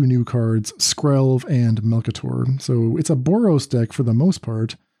 2 new cards, Skrelv and Melkator. So it's a Boros deck for the most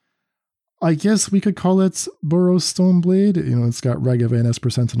part. I guess we could call it Boros Stoneblade. You know, it's got Ragavan, Esper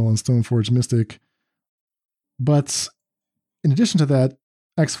Sentinel, and Stoneforge Mystic. But in addition to that,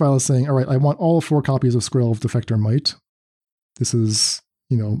 X-File is saying, all right, I want all 4 copies of Skrelv Defector Might. This is,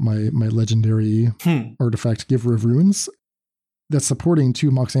 you know, my legendary artifact, Giver of Runes, that's supporting 2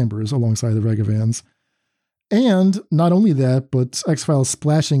 Mox Ambers alongside the Ragavans. And not only that, but X-File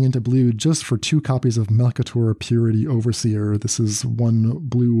splashing into blue just for 2 copies of Melkator Purity Overseer. This is 1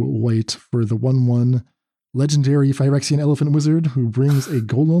 blue-white for the 1/1 legendary Phyrexian Elephant Wizard who brings a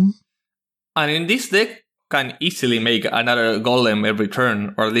Golem. And in this deck, can easily make another Golem every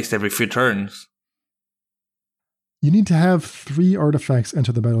turn, or at least every few turns. You need to have 3 artifacts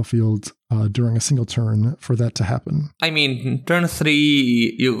enter the battlefield during a single turn for that to happen. I mean, turn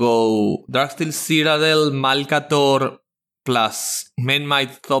 3, you go Darksteel Citadel, Malkator, plus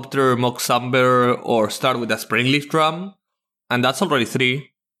Menmite, Thopter, Moxamber, or start with a Springleaf Drum, and that's already 3.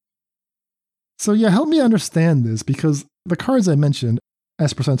 So yeah, help me understand this, because the cards I mentioned,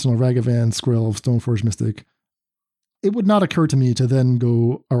 Esper Sentinel, Ragavan, Skrelv, Stoneforge Mystic, it would not occur to me to then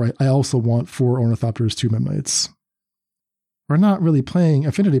go, all right, I also want 4 Ornithopters, 2 Memnites. We're not really playing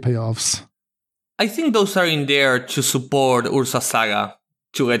affinity payoffs. I think those are in there to support Urza Saga,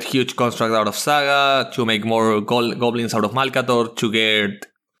 to get huge construct out of Saga, to make more goblins out of Malkator, to get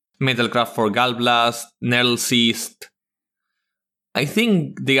Metalcraft for Galblast, Nerl Cyst. I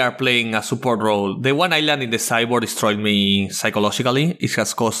think they are playing a support role. The one island in the sideboard destroyed me psychologically. It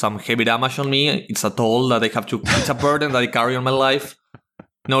has caused some heavy damage on me. It's a toll that I have to... It's a burden that I carry on my life.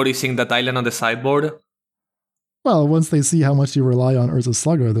 Noticing that island on the sideboard. Well, once they see how much you rely on Urza's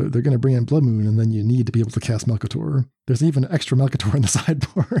Slugger, they're going to bring in Blood Moon, and then you need to be able to cast Melkator. There's even extra Melkator in the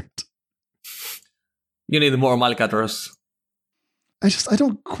sideboard. You need more Malkators. I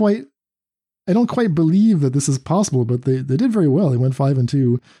don't quite believe that this is possible, but they did very well. They went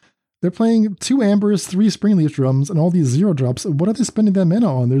 5-2. They're playing 2 Ambers, 3 Springleaf Drums, and all these 0 drops. What are they spending that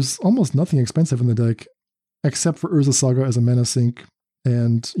mana on? There's almost nothing expensive in the deck, except for Urza Saga as a mana sink,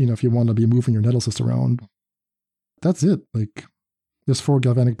 and, you know, if you want to be moving your Nettlecyst around. That's it. Like, there's 4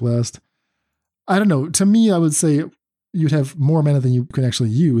 Galvanic Blast. I don't know. To me, I would say you'd have more mana than you can actually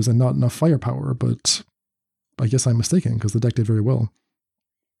use and not enough firepower, but I guess I'm mistaken because the deck did very well.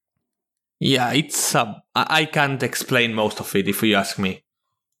 Yeah, it's I can't explain most of it if you ask me.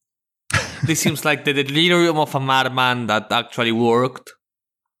 This seems like the delirium of a madman that actually worked.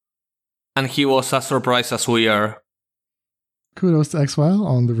 And he was as surprised as we are. Kudos to X-File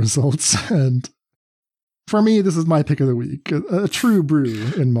on the results. And for me, this is my pick of the week. A true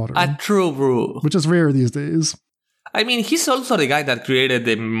brew in Modern. A true brew. Which is rare these days. I mean, he's also the guy that created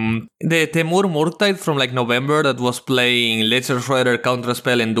the Temur Murktide from like November that was playing Ledger Shredder,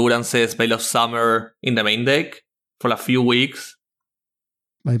 Counterspell, Endurances, Veil of Summer in the main deck for a few weeks.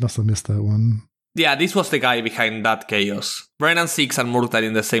 I must have missed that one. Yeah, this was the guy behind that chaos. Brennan 6 and Murktide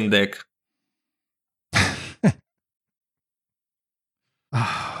in the same deck.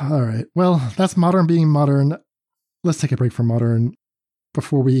 All right. Well, that's Modern being Modern. Let's take a break from Modern.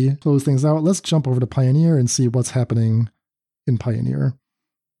 Before we close things out, let's jump over to Pioneer and see what's happening in Pioneer.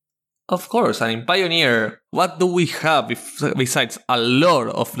 Of course, and in Pioneer, what do we have besides a lot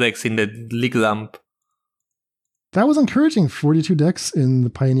of decks in the League Dump? That was encouraging. 42 decks in the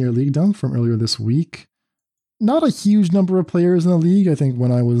Pioneer League Dump from earlier this week. Not a huge number of players in the league. I think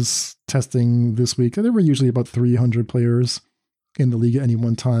when I was testing this week, there were usually about 300 players in the league at any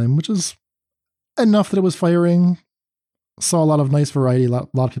one time, which is enough that it was firing. Saw a lot of nice variety, a lot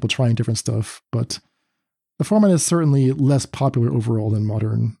of people trying different stuff, but the format is certainly less popular overall than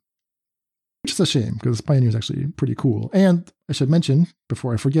Modern, which is a shame because Pioneer is actually pretty cool. And I should mention,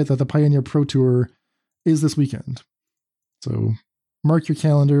 before I forget, that the Pioneer Pro Tour is this weekend. So mark your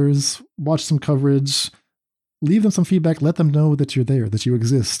calendars, watch some coverage, leave them some feedback, let them know that you're there, that you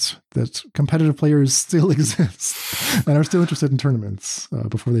exist, that competitive players still exist and are still interested in tournaments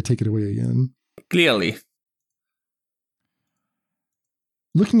before they take it away again. Clearly.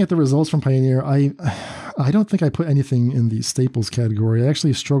 Looking at the results from Pioneer, I don't think I put anything in the staples category. I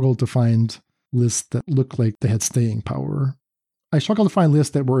actually struggled to find lists that looked like they had staying power. I struggled to find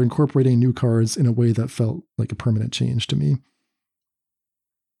lists that were incorporating new cards in a way that felt like a permanent change to me.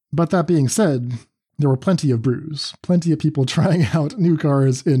 But that being said, there were plenty of brews, plenty of people trying out new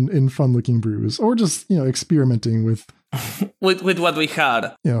cards in fun-looking brews, or just, experimenting with with what we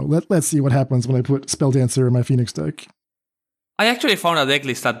had. Let's see what happens when I put Spelldancer in my Phoenix deck. I actually found a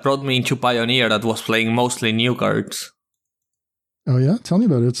decklist that brought me into Pioneer that was playing mostly new cards. Oh yeah? Tell me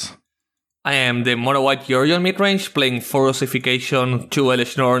about it. I am the Mono White Yorion midrange, playing 4 Ossification, 2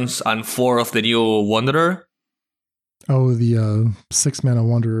 Elesh Norns, and 4 of the new Wanderer. Oh, the 6-mana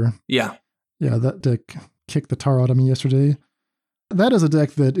Wanderer. Yeah. Yeah, that deck kicked the tar out of me yesterday. That is a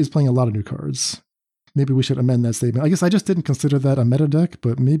deck that is playing a lot of new cards. Maybe we should amend that statement. I guess I just didn't consider that a meta deck,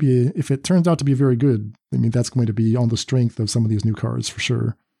 but maybe if it turns out to be very good, that's going to be on the strength of some of these new cards for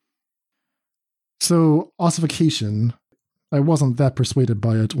sure. So, Ossification, I wasn't that persuaded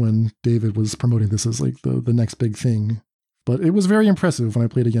by it when David was promoting this as like the next big thing, but it was very impressive when I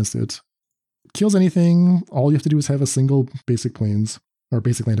played against it. Kills anything, all you have to do is have a single basic plains, or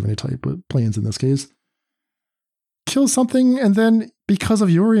basic land of any type, but plains in this case. Kill something, and then because of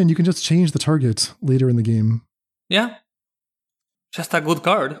Yorion, you can just change the target later in the game. Yeah. Just a good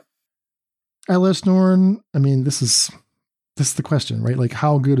card. Elesh Norn, this is the question, right? Like,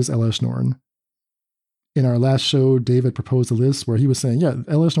 how good is Elesh Norn? In our last show, David proposed a list where he was saying, yeah,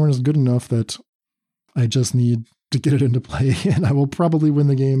 Elesh Norn is good enough that I just need to get it into play, and I will probably win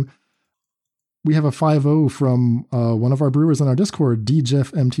the game. We have a 5-0 from one of our brewers on our Discord,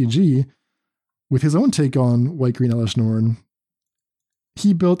 DJeffMTG, with his own take on White-Green Elesh Norn.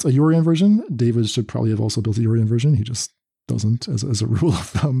 He built a Yorion version. David should probably have also built a Yorion version. He just doesn't, as a rule of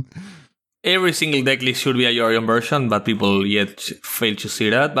thumb. Every single decklist should be a Yorion version, but people yet fail to see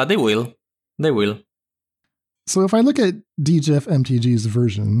that. But they will. They will. So if I look at DJeffMTG's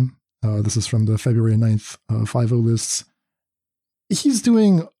version, this is from the February 9th 5-0 lists, he's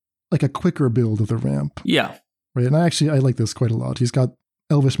doing like a quicker build of the ramp. Yeah. Right, and I like this quite a lot. He's got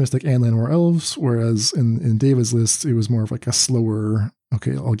Elvish Mystic and Llanowar Elves, whereas in David's list, it was more of like a slower,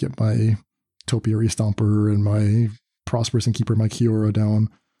 okay, I'll get my Topiary Stomper and my Prosperous Innkeeper, my Kiora down.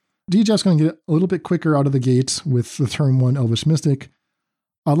 DJ's going to get a little bit quicker out of the gate with the turn 1 Elvish Mystic.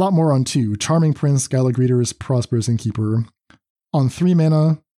 A lot more on 2. Charming Prince, Gala Greeters, Prosperous Innkeeper. On 3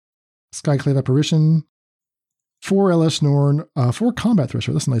 mana, Skyclave Apparition. 4 Elesh Norn, 4 Combat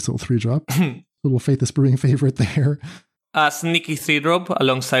Thresher. That's a nice little 3-drop. Little Faithless Brewing favorite there. A sneaky 3-drop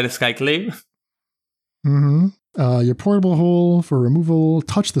alongside a Skyclave. Mm-hmm. Your Portable Hole for removal.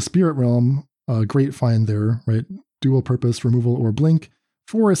 Touch the Spirit Realm. Great find there, right? Dual purpose, removal or blink.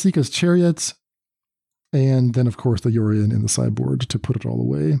 4 Asika's Chariot. And then, of course, the Yorion in the sideboard to put it all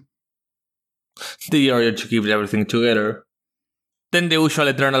away. The Yorion to keep everything together. Then the usual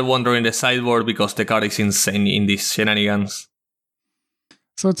Eternal Wonder in the sideboard because the card is insane in these shenanigans.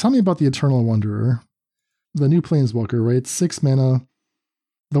 So tell me about the Eternal Wanderer. The new Planeswalker, right? 6 mana.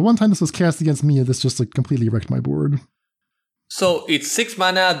 The one time this was cast against me, this just like completely wrecked my board. So it's 6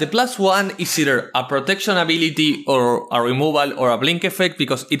 mana. The +1 is either a protection ability or a removal or a blink effect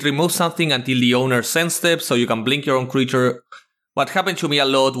because it removes something until the owner sends step, so you can blink your own creature. What happened to me a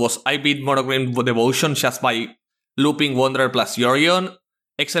lot was I beat Monogreen Devotion just by looping Wanderer plus Yorion,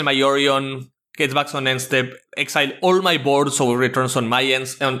 exile my Yorion, gets back on end step, exile all my board so it returns on my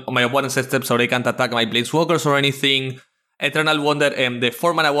ends on my opponent's end step so they can't attack my Planeswalkers or anything. Eternal Wonder, the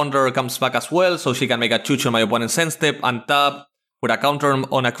 4 mana Wanderer comes back as well, so she can make a chuch on my opponent's end step, untap, put a counter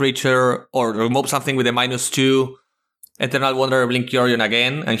on a creature, or remove something with a -2. Eternal Wanderer, blink Yorion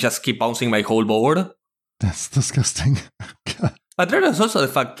again, and just keep bouncing my whole board. That's disgusting. But there is also the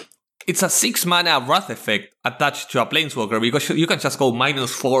fact it's a 6 mana Wrath effect attached to a Planeswalker, because you can just go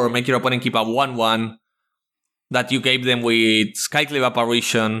 -4, make your opponent keep a 1/1 that you gave them with Skyclave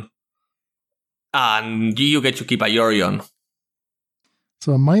Apparition, and you get to keep a Yorion.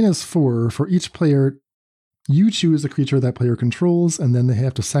 So a -4 for each player, you choose a creature that player controls, and then they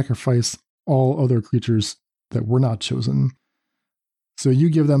have to sacrifice all other creatures that were not chosen. So you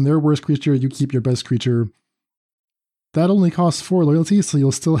give them their worst creature, you keep your best creature. That only costs 4 loyalty, so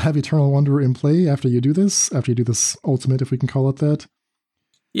you'll still have Eternal Wanderer in play after you do this ultimate, if we can call it that.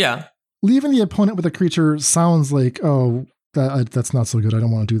 Yeah. Leaving the opponent with a creature sounds like, oh, that's not so good, I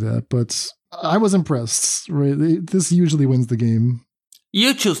don't want to do that. But I was impressed, right? This usually wins the game.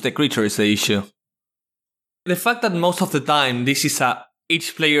 You choose the creature is the issue. The fact that most of the time this is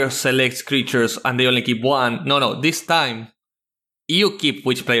each player selects creatures and they only keep one. No, this time you keep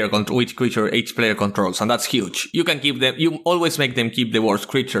which creature each player controls, and that's huge. You can keep them. You always make them keep the worst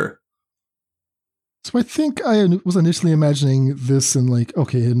creature. So I think I was initially imagining this in like,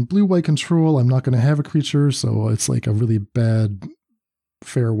 okay, in blue-white control, I'm not going to have a creature, so it's like a really bad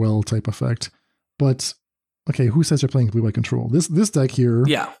farewell type effect. But okay, who says you're playing blue-white control? This deck here,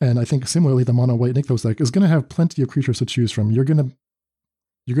 yeah, and I think similarly the mono-white Nykthos deck is going to have plenty of creatures to choose from. You're going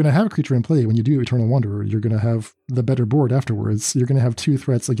to have a creature in play when you do Eternal Wanderer. You're going to have the better board afterwards. You're going to have 2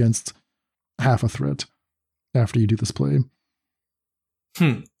 threats against half a threat after you do this play.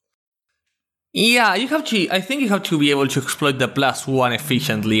 Yeah, I think you have to be able to exploit the +1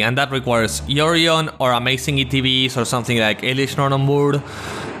 efficiently, and that requires Yorion or amazing ETBs or something like Eldritch Norn on board.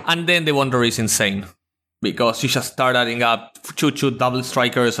 And then the Wanderer is insane, because you just start adding up 2/2 double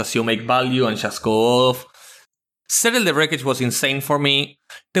strikers as you make value and just go off. Settle the Wreckage was insane for me.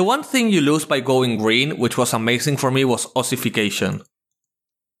 The one thing you lose by going green, which was amazing for me, was Ossification.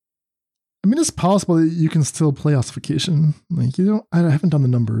 I mean, it's possible that you can still play Ossification. Like, I haven't done the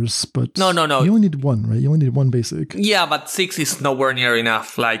numbers, but No. You only need 1, right? You only need 1 basic. Yeah, but 6 is nowhere near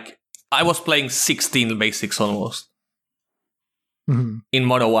enough. Like, I was playing 16 basics almost. Mm-hmm. In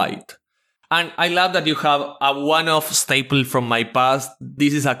mono white. And I love that you have a one-off staple from my past.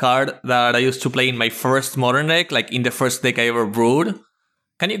 This is a card that I used to play in my first Modern deck, like in the first deck I ever brewed.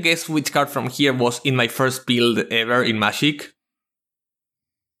 Can you guess which card from here was in my first build ever in Magic?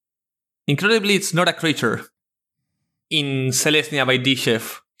 Incredibly, it's not a creature. In Selesnya by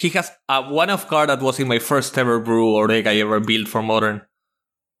Dishev. He has a one-off card that was in my first ever brew or deck I ever built for Modern.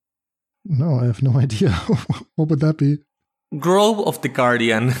 No, I have no idea. What would that be? Grove of the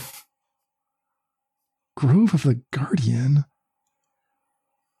Guardian. Grove of the Guardian?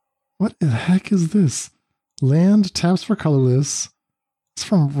 What the heck is this? Land taps for colorless. It's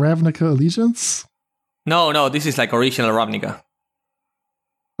from Ravnica Allegiance? No, this is like original Ravnica.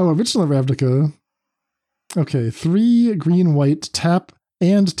 Oh, original Ravnica. Okay, 3 green-white, tap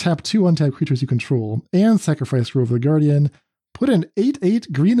 2 untapped creatures you control, and sacrifice Grove of the Guardian. Put an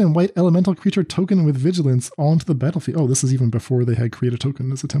 8/8 green and white elemental creature token with vigilance onto the battlefield. Oh, this is even before they had create a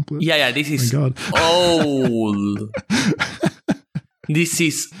token as a template. Yeah, this is God. old. This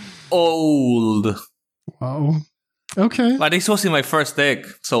is old. Wow. Okay. But this was in my first deck,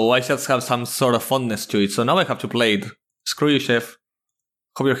 so I just have some sort of fondness to it. So now I have to play it. Screw you, Chef.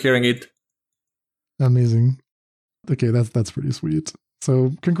 Hope you're hearing it. Amazing. Okay, that's pretty sweet.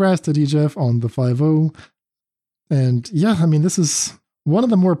 So congrats to DJF on the 5-0. And yeah, I mean, this is one of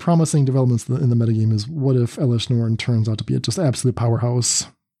the more promising developments in the metagame is what if Elesh Norn turns out to be a just absolute powerhouse?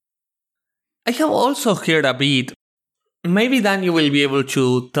 I have also heard a bit. Maybe Dan, you will be able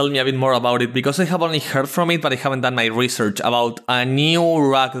to tell me a bit more about it, because I have only heard from it, but I haven't done my research about a new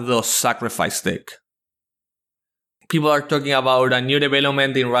Rakdos Sacrifice deck. People are talking about a new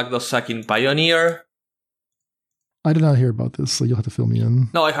development in Rakdos Sack in Pioneer. I did not hear about this, so you'll have to fill me in.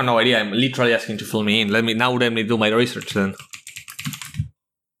 No, I have no idea. I'm literally asking to fill me in. Let me do my research then.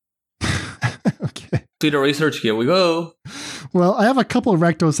 Twitter research, here we go. Well, I have a couple of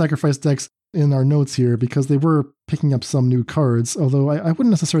Rakdos sacrifice decks in our notes here because they were picking up some new cards, although I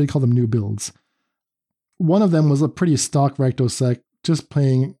wouldn't necessarily call them new builds. One of them was a pretty stock Rakdos deck, just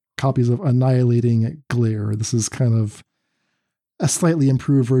playing copies of Annihilating Glare. This is kind of a slightly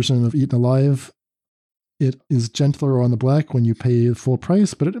improved version of Eaten Alive. It is gentler on the black when you pay full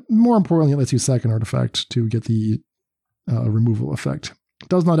price, but more importantly, it lets you sack an artifact to get the removal effect. It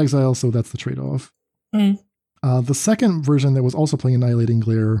does not exile, so that's the trade-off. The second version that was also playing Annihilating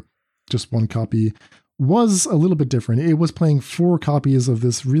Glare, just one copy, was a little bit different. It was playing 4 copies of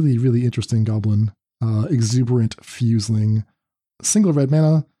this really, really interesting goblin, Exuberant Fuseling. Single red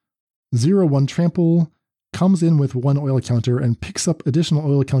mana, 0/1 trample, comes in with 1 oil counter and picks up additional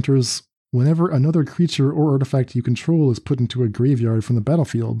oil counters whenever another creature or artifact you control is put into a graveyard from the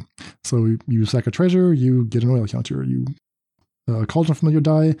battlefield. So you sack a treasure, you get an oil counter. You Cauldron Familiar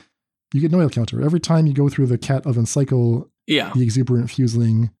die, you get an oil counter. Every time you go through the Cat Oven cycle, the Exuberant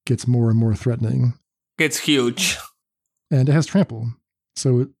Fuseling gets more and more threatening. It's huge. And it has trample.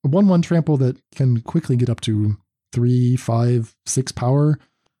 So a 1/1 trample that can quickly get up to 3, 5, 6 power.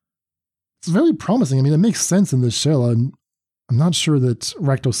 It's very promising. I mean, it makes sense in this shell. I'm not sure that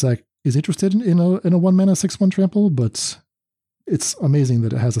Rakdos is interested in a 1 mana 6/1 trample, but it's amazing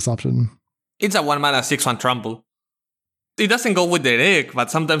that it has this option. It's a 1 mana 6/1 trample. It doesn't go with the deck, but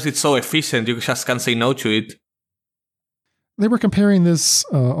sometimes it's so efficient you just can't say no to it. They were comparing this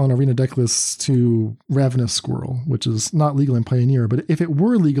on Arena deck lists to Ravenous Squirrel, which is not legal in Pioneer, but if it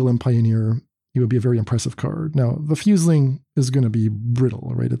were legal in Pioneer, it would be a very impressive card. Now, the Fuseling is going to be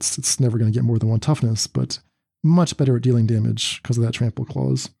brittle, right? It's never going to get more than 1 toughness, but much better at dealing damage because of that trample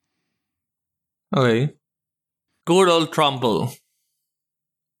clause. Okay. Good old trample.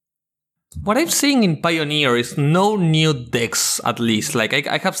 What I'm seeing in Pioneer is no new decks, at least. Like,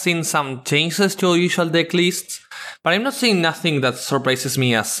 I have seen some changes to usual deck lists, but I'm not seeing nothing that surprises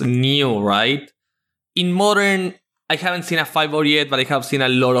me as new, right? In Modern, I haven't seen a 5/0 yet, but I have seen a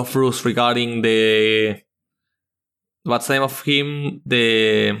lot of rules regarding the... What's the name of him?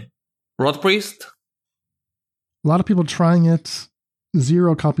 The Rot Priest? A lot of people trying it.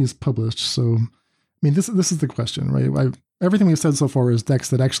 0 copies published, so... I mean, this is the question, right? Everything we've said so far is decks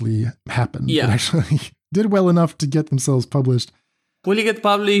that actually happened. Yeah. That actually did well enough to get themselves published. Will it get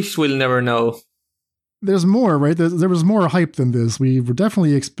published? We'll never know. There's more, right? There was more hype than this. We were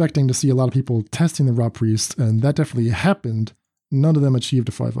definitely expecting to see a lot of people testing the Rot Priest, and that definitely happened. None of them achieved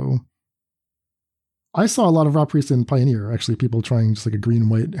a 5/0. I saw a lot of Rot Priest in Pioneer, actually, people trying just like a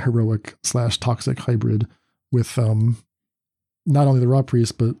green-white heroic / toxic hybrid with not only the Rot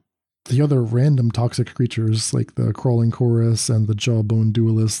Priest, but the other random toxic creatures like the Crawling Chorus and the Jawbone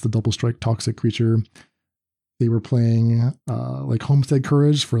Duelist, the double strike toxic creature. They were playing like Homestead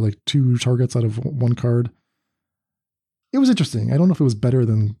Courage for like 2 targets out of 1 card. It was interesting. I don't know if it was better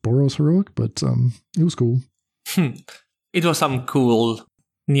than Boros Heroic, but it was cool. It was some cool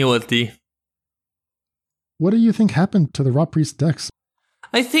novelty. What do you think happened to the Rot Priest decks?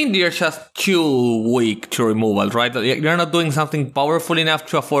 I think they're just too weak to removal, right? They're not doing something powerful enough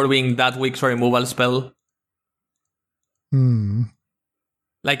to afford being that weak to removal spell.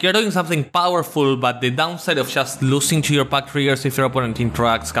 Like, you're doing something powerful, but the downside of just losing to your pack triggers if your opponent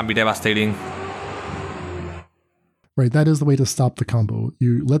interacts can be devastating. Right, that is the way to stop the combo.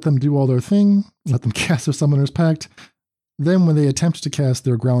 You let them do all their thing, let them cast their Summoner's Pact, then when they attempt to cast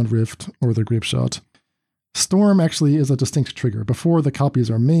their Ground Rift or their Grapeshot, Storm actually is a distinct trigger. Before the copies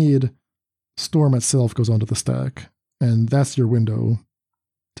are made, Storm itself goes onto the stack, and that's your window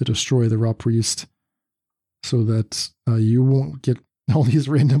to destroy the Rot Priest so that you won't get all these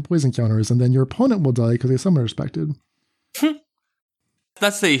random poison counters, and then your opponent will die because they Summoner's Pacted.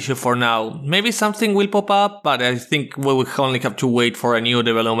 That's the issue for now. Maybe something will pop up, but I think we will only have to wait for a new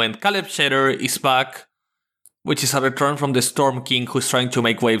development. Caleb Shader is back, which is a return from the Storm King who's trying to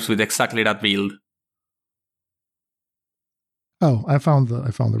make waves with exactly that build. Oh, I found the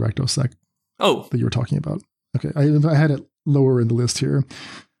Rakdos deck. Oh, that you were talking about. Okay, I had it lower in the list here.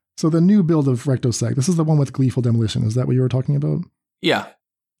 So the new build of Rakdos deck. This is the one with Gleeful Demolition. Is that what you were talking about? Yeah.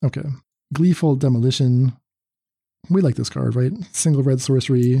 Okay. Gleeful Demolition. We like this card, right? Single red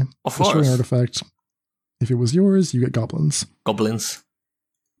sorcery. Of destroy course. An artifact. If it was yours, you get goblins. Goblins.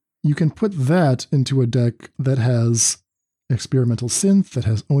 You can put that into a deck that has Experimental Synth, that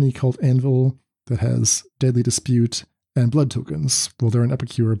has Oni Cult Anvil, that has Deadly Dispute, and blood tokens. Well, they're an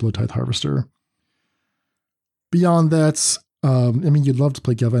Epicure Blood Tithe Harvester. Beyond that, I mean, you'd love to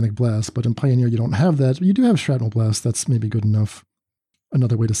play Galvanic Blast, but in Pioneer you don't have that. You do have Shrapnel Blast. That's maybe good enough.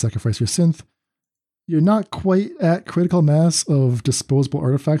 Another way to sacrifice your synth. You're not quite at critical mass of disposable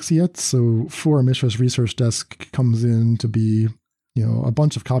artifacts yet, so 4 Mishra's research desk comes in to be, a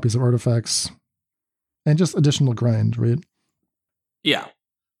bunch of copies of artifacts and just additional grind, right? Yeah.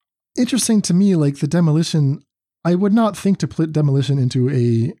 Interesting to me, like the demolition, I would not think to put demolition into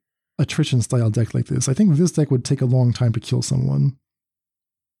a attrition style deck like this. I think this deck would take a long time to kill someone.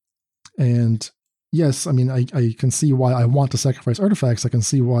 And yes, I mean, I can see why I want to sacrifice artifacts. I can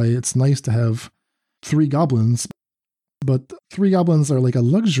see why it's nice to have 3 goblins, but 3 goblins are like a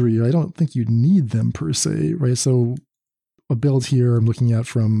luxury. I don't think you need them per se, right? So a build here I'm looking at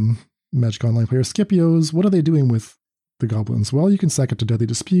from Magic Online player Scipio's, what are they doing with the goblins? Well, you can sack it to Deadly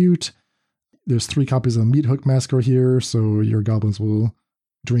Dispute. There's 3 copies of Meat Hook Massacre here, so your goblins will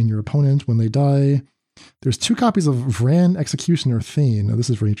drain your opponent when they die. There's 2 copies of Vran Executioner Thane. Now,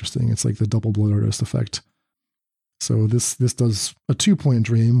 this is very interesting. It's like the double Blood Artist effect. So this does a 2-point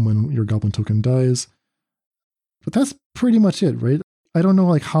drain when your goblin token dies. But that's pretty much it, right? I don't know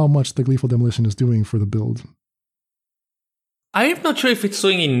like how much the Gleeful Demolition is doing for the build. I'm not sure if it's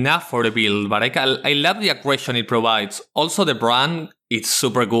doing enough for the build, but I love the aggression it provides. Also, the brand, it's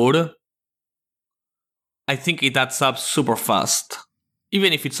super good. I think it adds up super fast,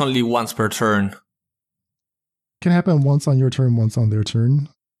 even if it's only once per turn. Can happen once on your turn, once on their turn.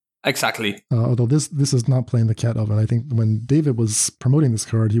 Exactly. Although this is not playing the Cat Oven. I think when David was promoting this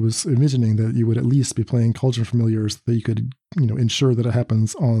card, he was envisioning that you would at least be playing Cauldron Familiars, that you could, ensure that it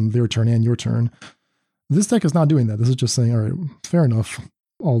happens on their turn and your turn. This deck is not doing that. This is just saying, all right, fair enough.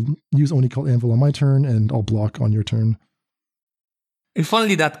 I'll use Oni Cult Anvil on my turn, and I'll block on your turn. If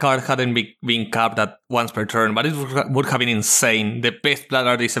only that card hadn't been capped at once per turn, but it would have been insane. The best Blood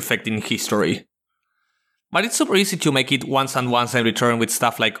Artist effect in history. But it's super easy to make it once and once every turn with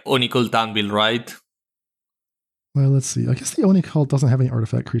stuff like Oni Cult Anvil, right? Well, let's see. I guess the Oni Cult doesn't have any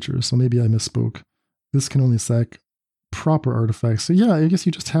artifact creatures, so maybe I misspoke. This can only sack proper artifacts. So yeah, I guess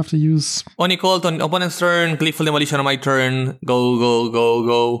you just have to use Oni Cult on opponent's turn, Gleeful Demolition on my turn,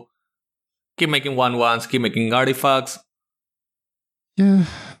 go. Keep making 1/1s, keep making artifacts. Yeah,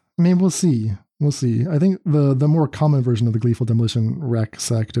 I mean, we'll see. I think the more common version of the Gleeful Demolition Rack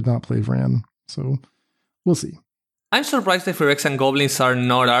Sack did not play Vran, so we'll see. I'm surprised the Phyrexian Goblins are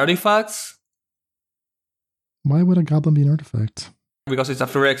not artifacts. Why would a goblin be an artifact? Because it's a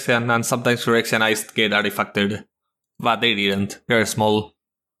Phyrexian, and sometimes Phyrexianized get artifacted. But they didn't. They're small.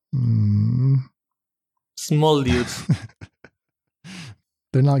 Small dudes.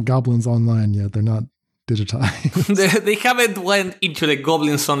 They're not goblins online yet. They're not digitized. they haven't went into the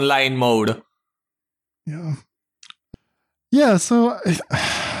Goblins Online mode. Yeah. Yeah, so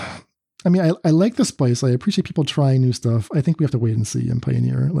I mean, I like the spice. I appreciate people trying new stuff. I think we have to wait and see in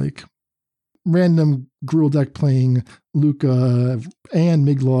Pioneer. Like, random Gruul deck playing Luca and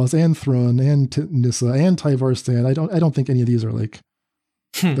Migloz and Thrun and Nissa and Tyvar Stand. I don't think any of these are like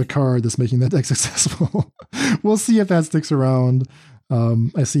the card that's making that deck successful. We'll see if that sticks around.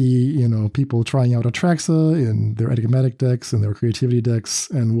 I see, people trying out Atraxa in their enigmatic decks and their creativity decks,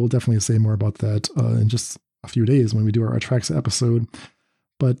 and we'll definitely say more about that in just a few days when we do our Atraxa episode.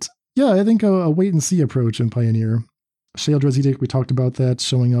 But yeah, I think a wait and see approach in Pioneer. Sheoldred's Edict, we talked about that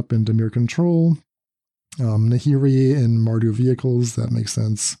showing up in Dimir Control. Nahiri in Mardu vehicles, that makes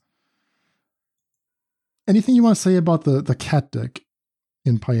sense. Anything you want to say about the cat deck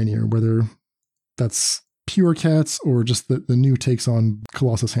in Pioneer, whether that's pure cats or just the new takes on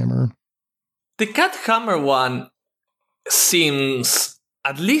Colossus Hammer? The Cat Hammer one seems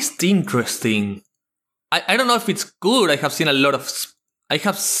at least interesting. I don't know if it's good. I have seen a lot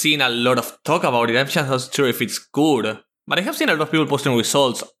of talk about it. I'm just not sure if it's good. But I have seen a lot of people posting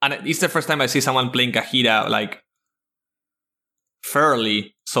results, and it's the first time I see someone playing Kaheera, like,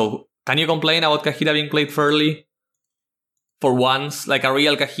 fairly. So, can you complain about Kaheera being played fairly? For once, like a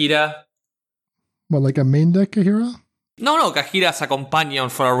real Kaheera? What, like a main deck Kaheera? No, Kaheera as a companion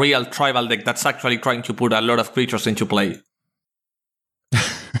for a real tribal deck that's actually trying to put a lot of creatures into play.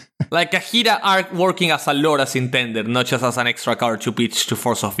 Like Kaheera are working as a lore as intended, not just as an extra card to pitch to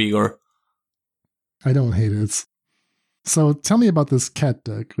Force of Vigor. I don't hate it. So tell me about this cat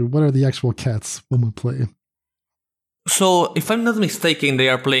deck. What are the actual cats when we play? So, if I'm not mistaken, they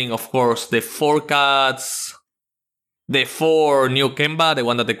are playing, of course, the 4 cats, the 4 new Kemba, the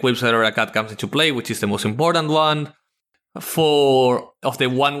one that equips whenever a cat comes into play, which is the most important one, 4 of the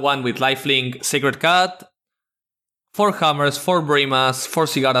 1/1 with lifelink Sacred Cat, 4 Hammers, 4 Brimas, 4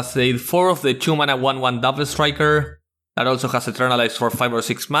 Cigara State, 4 of the 2-mana 1/1 Double Striker, that also has Eternalize for 5 or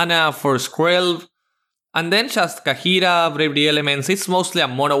 6 mana, 4 Skrelv, and then just Kaheera, Bravery Elements. It's mostly a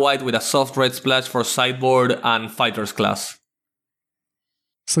mono white with a soft red splash for sideboard and Fighter's Class.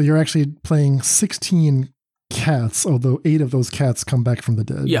 So you're actually playing 16 cats, although 8 of those cats come back from the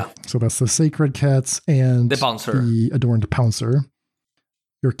dead. Yeah. So that's the Sacred Cats and The Pouncer. the Adorned Pouncer.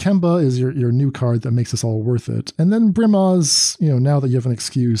 Your Kemba is your new card that makes this all worth it. And then Brimaz, now that you have an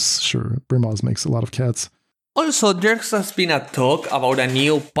excuse, sure, Brimaz makes a lot of cats. Also, there has been a talk about a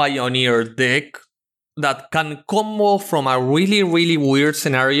new Pioneer deck that can combo from a really, really weird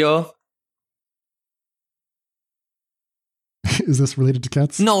scenario. Is this related to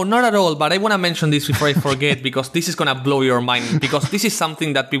cats? No, not at all, but I want to mention this before I forget, because this is going to blow your mind, because this is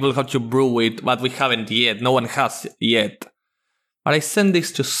something that people have to brew with, but we haven't yet. No one has yet. But I sent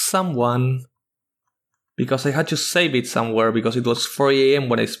this to someone, because I had to save it somewhere, because it was 4 a.m.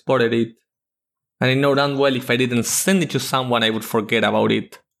 when I spotted it. And I know damn well if I didn't send it to someone, I would forget about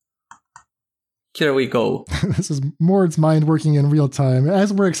it. Here we go. This is Mord's mind working in real time.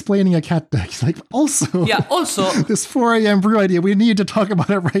 As we're explaining a cat deck, he's like, also, this 4 a.m. brew idea, we need to talk about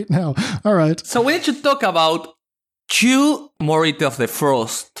it right now. All right. So we need to talk about 2 Morite of the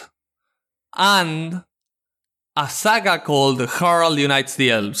Frost and a saga called Harald Unites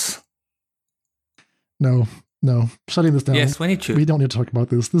the Elves. No. Shutting this down. Yes, we need to. We don't need to talk about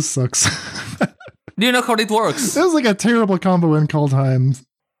this. This sucks. Do you know how it works? This is like a terrible combo in Kaldheim.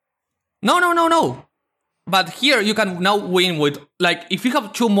 No. But here you can now win with, like, if you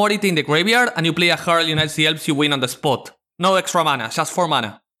have 2 Morite in the graveyard and you play a Harald Unites the Elves, you win on the spot. No extra mana, just 4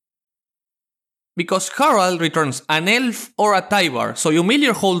 mana. Because Harald returns an elf or a Tyvar, so you mill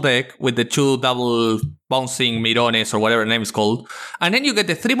your whole deck with the 2 double bouncing Mirones or whatever the name is called, and then you get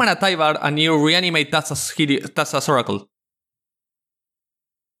the 3 mana Tyvar and you reanimate Thassa's Oracle.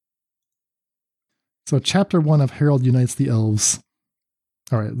 So Chapter 1 of Harald Unites the Elves.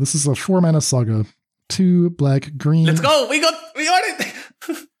 All right, this is a 4 mana saga. 2 black, green. Let's go! We got it!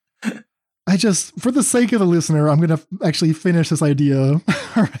 For the sake of the listener, I'm going to actually finish this idea.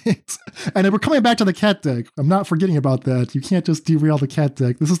 All right. And we're coming back to the cat deck. I'm not forgetting about that. You can't just derail the cat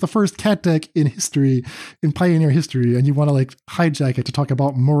deck. This is the first cat deck in history, in Pioneer history, and you want to hijack it to talk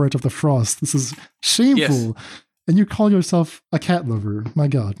about Morit of the Frost. This is shameful. Yes. And you call yourself a cat lover. My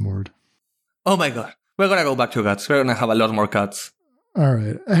God, Mord. Oh my God. We're going to go back to cats. We're going to have a lot more cats. All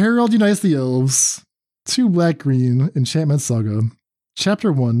right. Harald Unites the Elves. 2 black-green enchantment saga.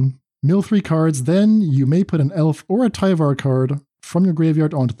 Chapter 1. Mill 3 cards, then you may put an elf or a Tyvar card from your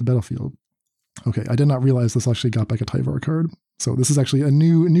graveyard onto the battlefield. Okay, I did not realize this actually got back a Tyvar card. So this is actually a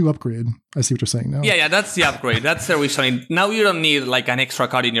new upgrade. I see what you're saying now. Yeah, that's the upgrade. That's the reason. Now you don't need an extra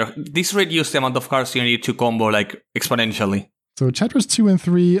card in your... This reduces the amount of cards you need to combo exponentially. So chapters 2 and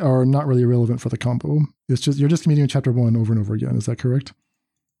 3 are not really relevant for the combo. It's just you're just competing with chapter 1 over and over again. Is that correct?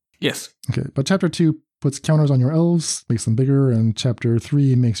 Yes. Okay, but chapter 2 puts counters on your elves, makes them bigger, and chapter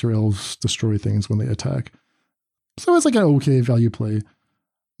 3 makes your elves destroy things when they attack. So it's like an okay value play.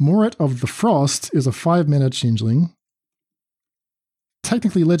 Morit of the Frost is a 5 mana changeling.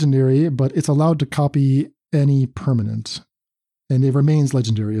 Technically legendary, but it's allowed to copy any permanent. And it remains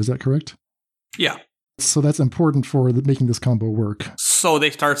legendary, is that correct? Yeah. So that's important for making this combo work. So they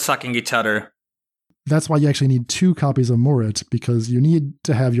start sucking each other. That's why you actually need 2 copies of Morit, because you need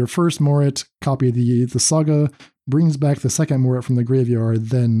to have your first Morit copy the saga, brings back the second Morit from the graveyard,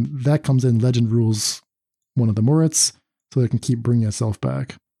 then that comes in Legend Rules one of the Morits, so it can keep bringing itself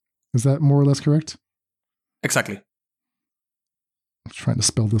back. Is that more or less correct? Exactly. I'm trying to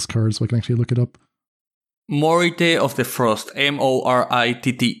spell this card so I can actually look it up. Morite of the Frost.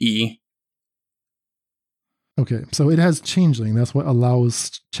 Moritte. Okay, so it has Changeling. That's what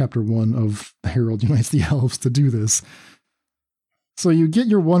allows Chapter 1 of Harald Unites the Elves to do this. So you get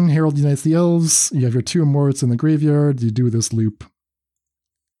your 1 Harald Unites the Elves, you have your 2 Morits in the graveyard, you do this loop.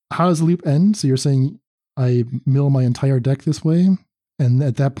 How does the loop end? So you're saying I mill my entire deck this way, and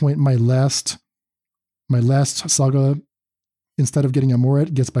at that point my last saga, instead of getting a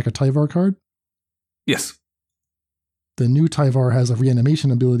Morit, gets back a Tyvar card? Yes. The new Tyvar has a reanimation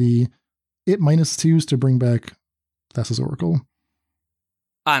ability. It -2s to bring back Thassa's Oracle.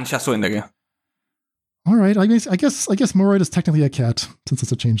 And Shasuindegi. All right, I guess Morit is technically a cat since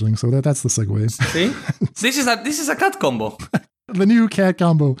it's a changeling, so that's the segue. See, this is a cat combo. The new cat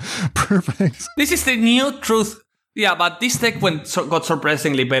combo, perfect. This is the new truth. Yeah, but this deck got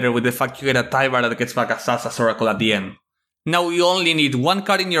surprisingly better with the fact you get a Tyvar that gets back a Thassa's Oracle at the end. Now you only need 1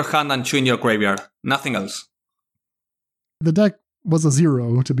 card in your hand and 2 in your graveyard. Nothing else. The deck was a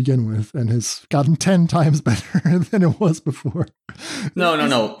 0 to begin with, and has gotten 10 times better than it was before.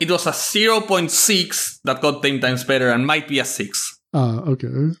 No. It was a 0.6 that got 10 times better and might be a 6.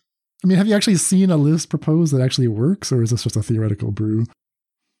 Okay. I mean, have you actually seen a list proposed that actually works, or is this just a theoretical brew?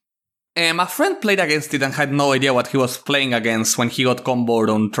 A friend played against it and had no idea what he was playing against when he got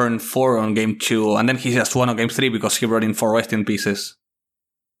comboed on turn 4 on game 2, and then he just won on game 3 because he brought in 4 resting pieces.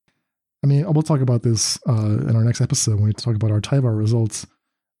 I mean, we'll talk about this in our next episode when we talk about our Tyvar results.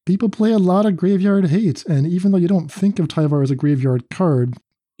 People play a lot of Graveyard Hate, and even though you don't think of Tyvar as a graveyard card,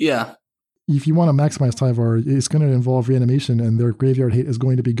 yeah, if you want to maximize Tyvar, it's going to involve Reanimation, and their Graveyard Hate is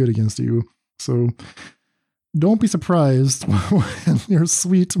going to be good against you. So don't be surprised when your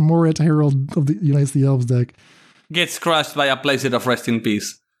sweet Morat Herald of the Unites the Elves deck gets crushed by a playset of Rest in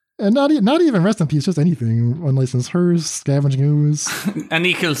Peace. And not even Rest in Peace, just anything. Unlicensed Hearse, Scavenging Ooze.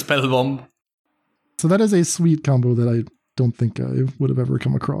 Annihilating Spellbomb. So that is a sweet combo that I don't think I would have ever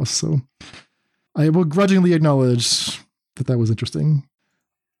come across. So I will grudgingly acknowledge that was interesting.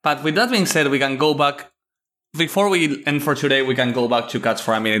 But with that being said, we can go back. Before we end for today, we can go back to cats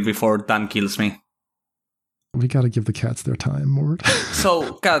for a minute before Dan kills me. We gotta give the cats their time, Mort.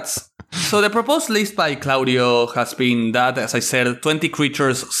 So, cats. So the proposed list by Claudio has been that, as I said, 20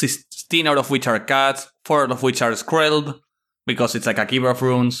 creatures, 16 out of which are cats, 4 out of which are Skrelled, because it's like a keeper of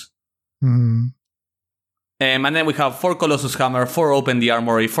runes. Mm-hmm. And then we have 4 Colossus Hammer, 4 Open the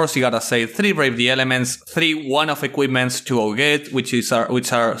Armory, 4 Sigara Sade, 3 Brave the Elements, 3 one-off equipments to go get, which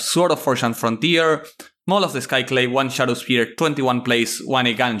are Sword of Forge and Frontier, Maul of the Skyclave, 1 Shadow Spear, 21 plays, 1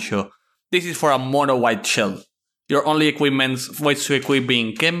 Egancho. This is for a mono white shell. Your only equipments ways to equip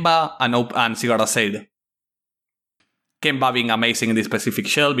being Kemba and Sigara Sade. Kemba being amazing in this specific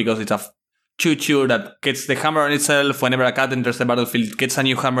shell because it's a 2/2 that gets the hammer on itself. Whenever a cat enters the battlefield, it gets a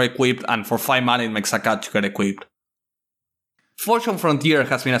new hammer equipped, and for 5 mana it makes a cat to get equipped. Fortune Frontier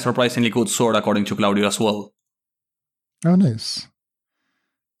has been a surprisingly good sword according to Claudio as well. Oh, nice.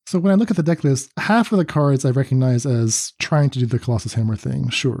 So when I look at the deck list, half of the cards I recognize as trying to do the Colossus Hammer thing,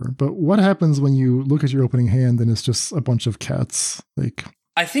 sure. But what happens when you look at your opening hand and it's just a bunch of cats?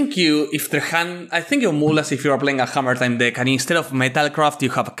 I think you mull as if you are playing a Hammer Time deck, and instead of Metalcraft,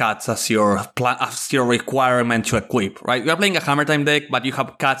 you have cats as your requirement to equip, right? You are playing a Hammer Time deck, but you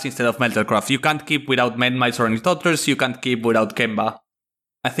have cats instead of Metalcraft. You can't keep without Medmites or Ornithopters, you can't keep without Kemba.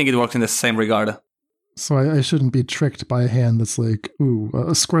 I think it works in the same regard. So I shouldn't be tricked by a hand that's like, ooh,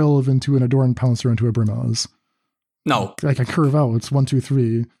 a Skrelv into an Adorn Pouncer into a Brimaz. No. I can curve out, it's 1, 2,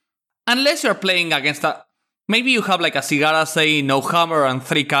 3. Unless you're playing against a... Maybe you have like a Sigara Sade, no hammer, and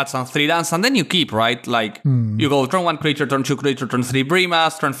 3 cats and 3 dance, and then you keep, right? Like, you go turn 1 creature, turn 2 creature, turn 3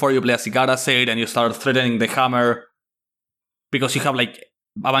 Brimaz, turn 4 you play a Sigara Sade, and you start threatening the hammer. Because you have like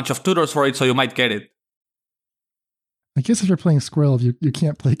a bunch of tutors for it, so you might get it. I guess if you're playing Skrelv, you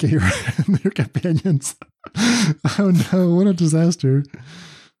can't play Gaia and your companions. Oh no, what a disaster.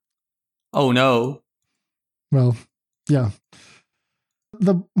 Oh no. Well, yeah.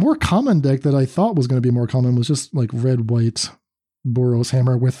 The more common deck that I thought was going to be more common was just like red-white Boros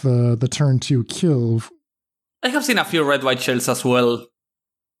Hammer with the turn 2 kill. I have seen a few red-white shells as well.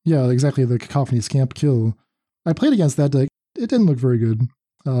 Yeah, exactly, the Cacophony Scamp kill. I played against that deck. It didn't look very good.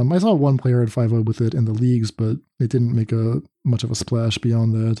 I saw one player at 5-0 with it in the leagues, but it didn't make much of a splash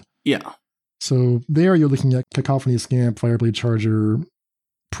beyond that. Yeah. So there you're looking at Cacophony Scamp, Fireblade Charger,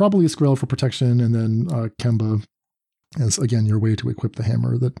 probably Skrell for protection, and then Kemba as, again, your way to equip the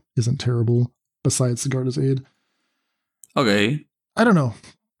hammer that isn't terrible, besides Sigarda's Aid. Okay. I don't know.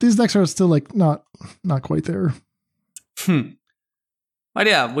 These decks are still, like, not quite there. But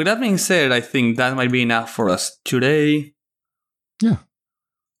yeah, with that being said, I think that might be enough for us today. Yeah.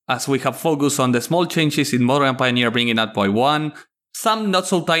 As we have focused on the small changes in Modern Pioneer bringing up by 1, some not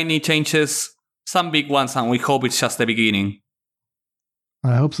so tiny changes, some big ones, and we hope it's just the beginning.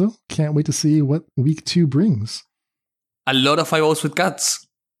 I hope so. Can't wait to see what week 2 brings. A lot of 5-0s with cats,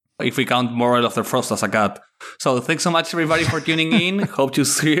 if we count Moral of the Frost as a cat. So thanks so much everybody for tuning in. Hope you're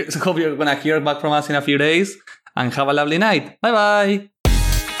going to hear back from us in a few days, and have a lovely night. Bye bye.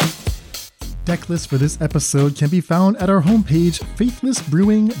 Deck list for this episode can be found at our homepage,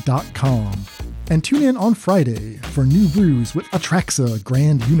 faithlessbrewing.com. And tune in on Friday for new brews with Atraxa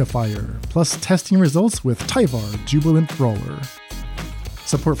Grand Unifier, plus testing results with Tyvar Jubilant Brawler.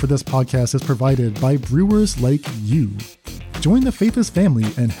 Support for this podcast is provided by brewers like you. Join the Faithless family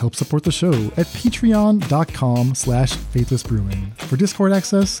and help support the show at patreon.com/faithlessbrewing for Discord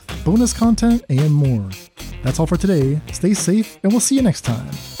access, bonus content, and more. That's all for today. Stay safe, and we'll see you next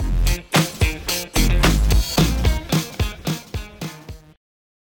time.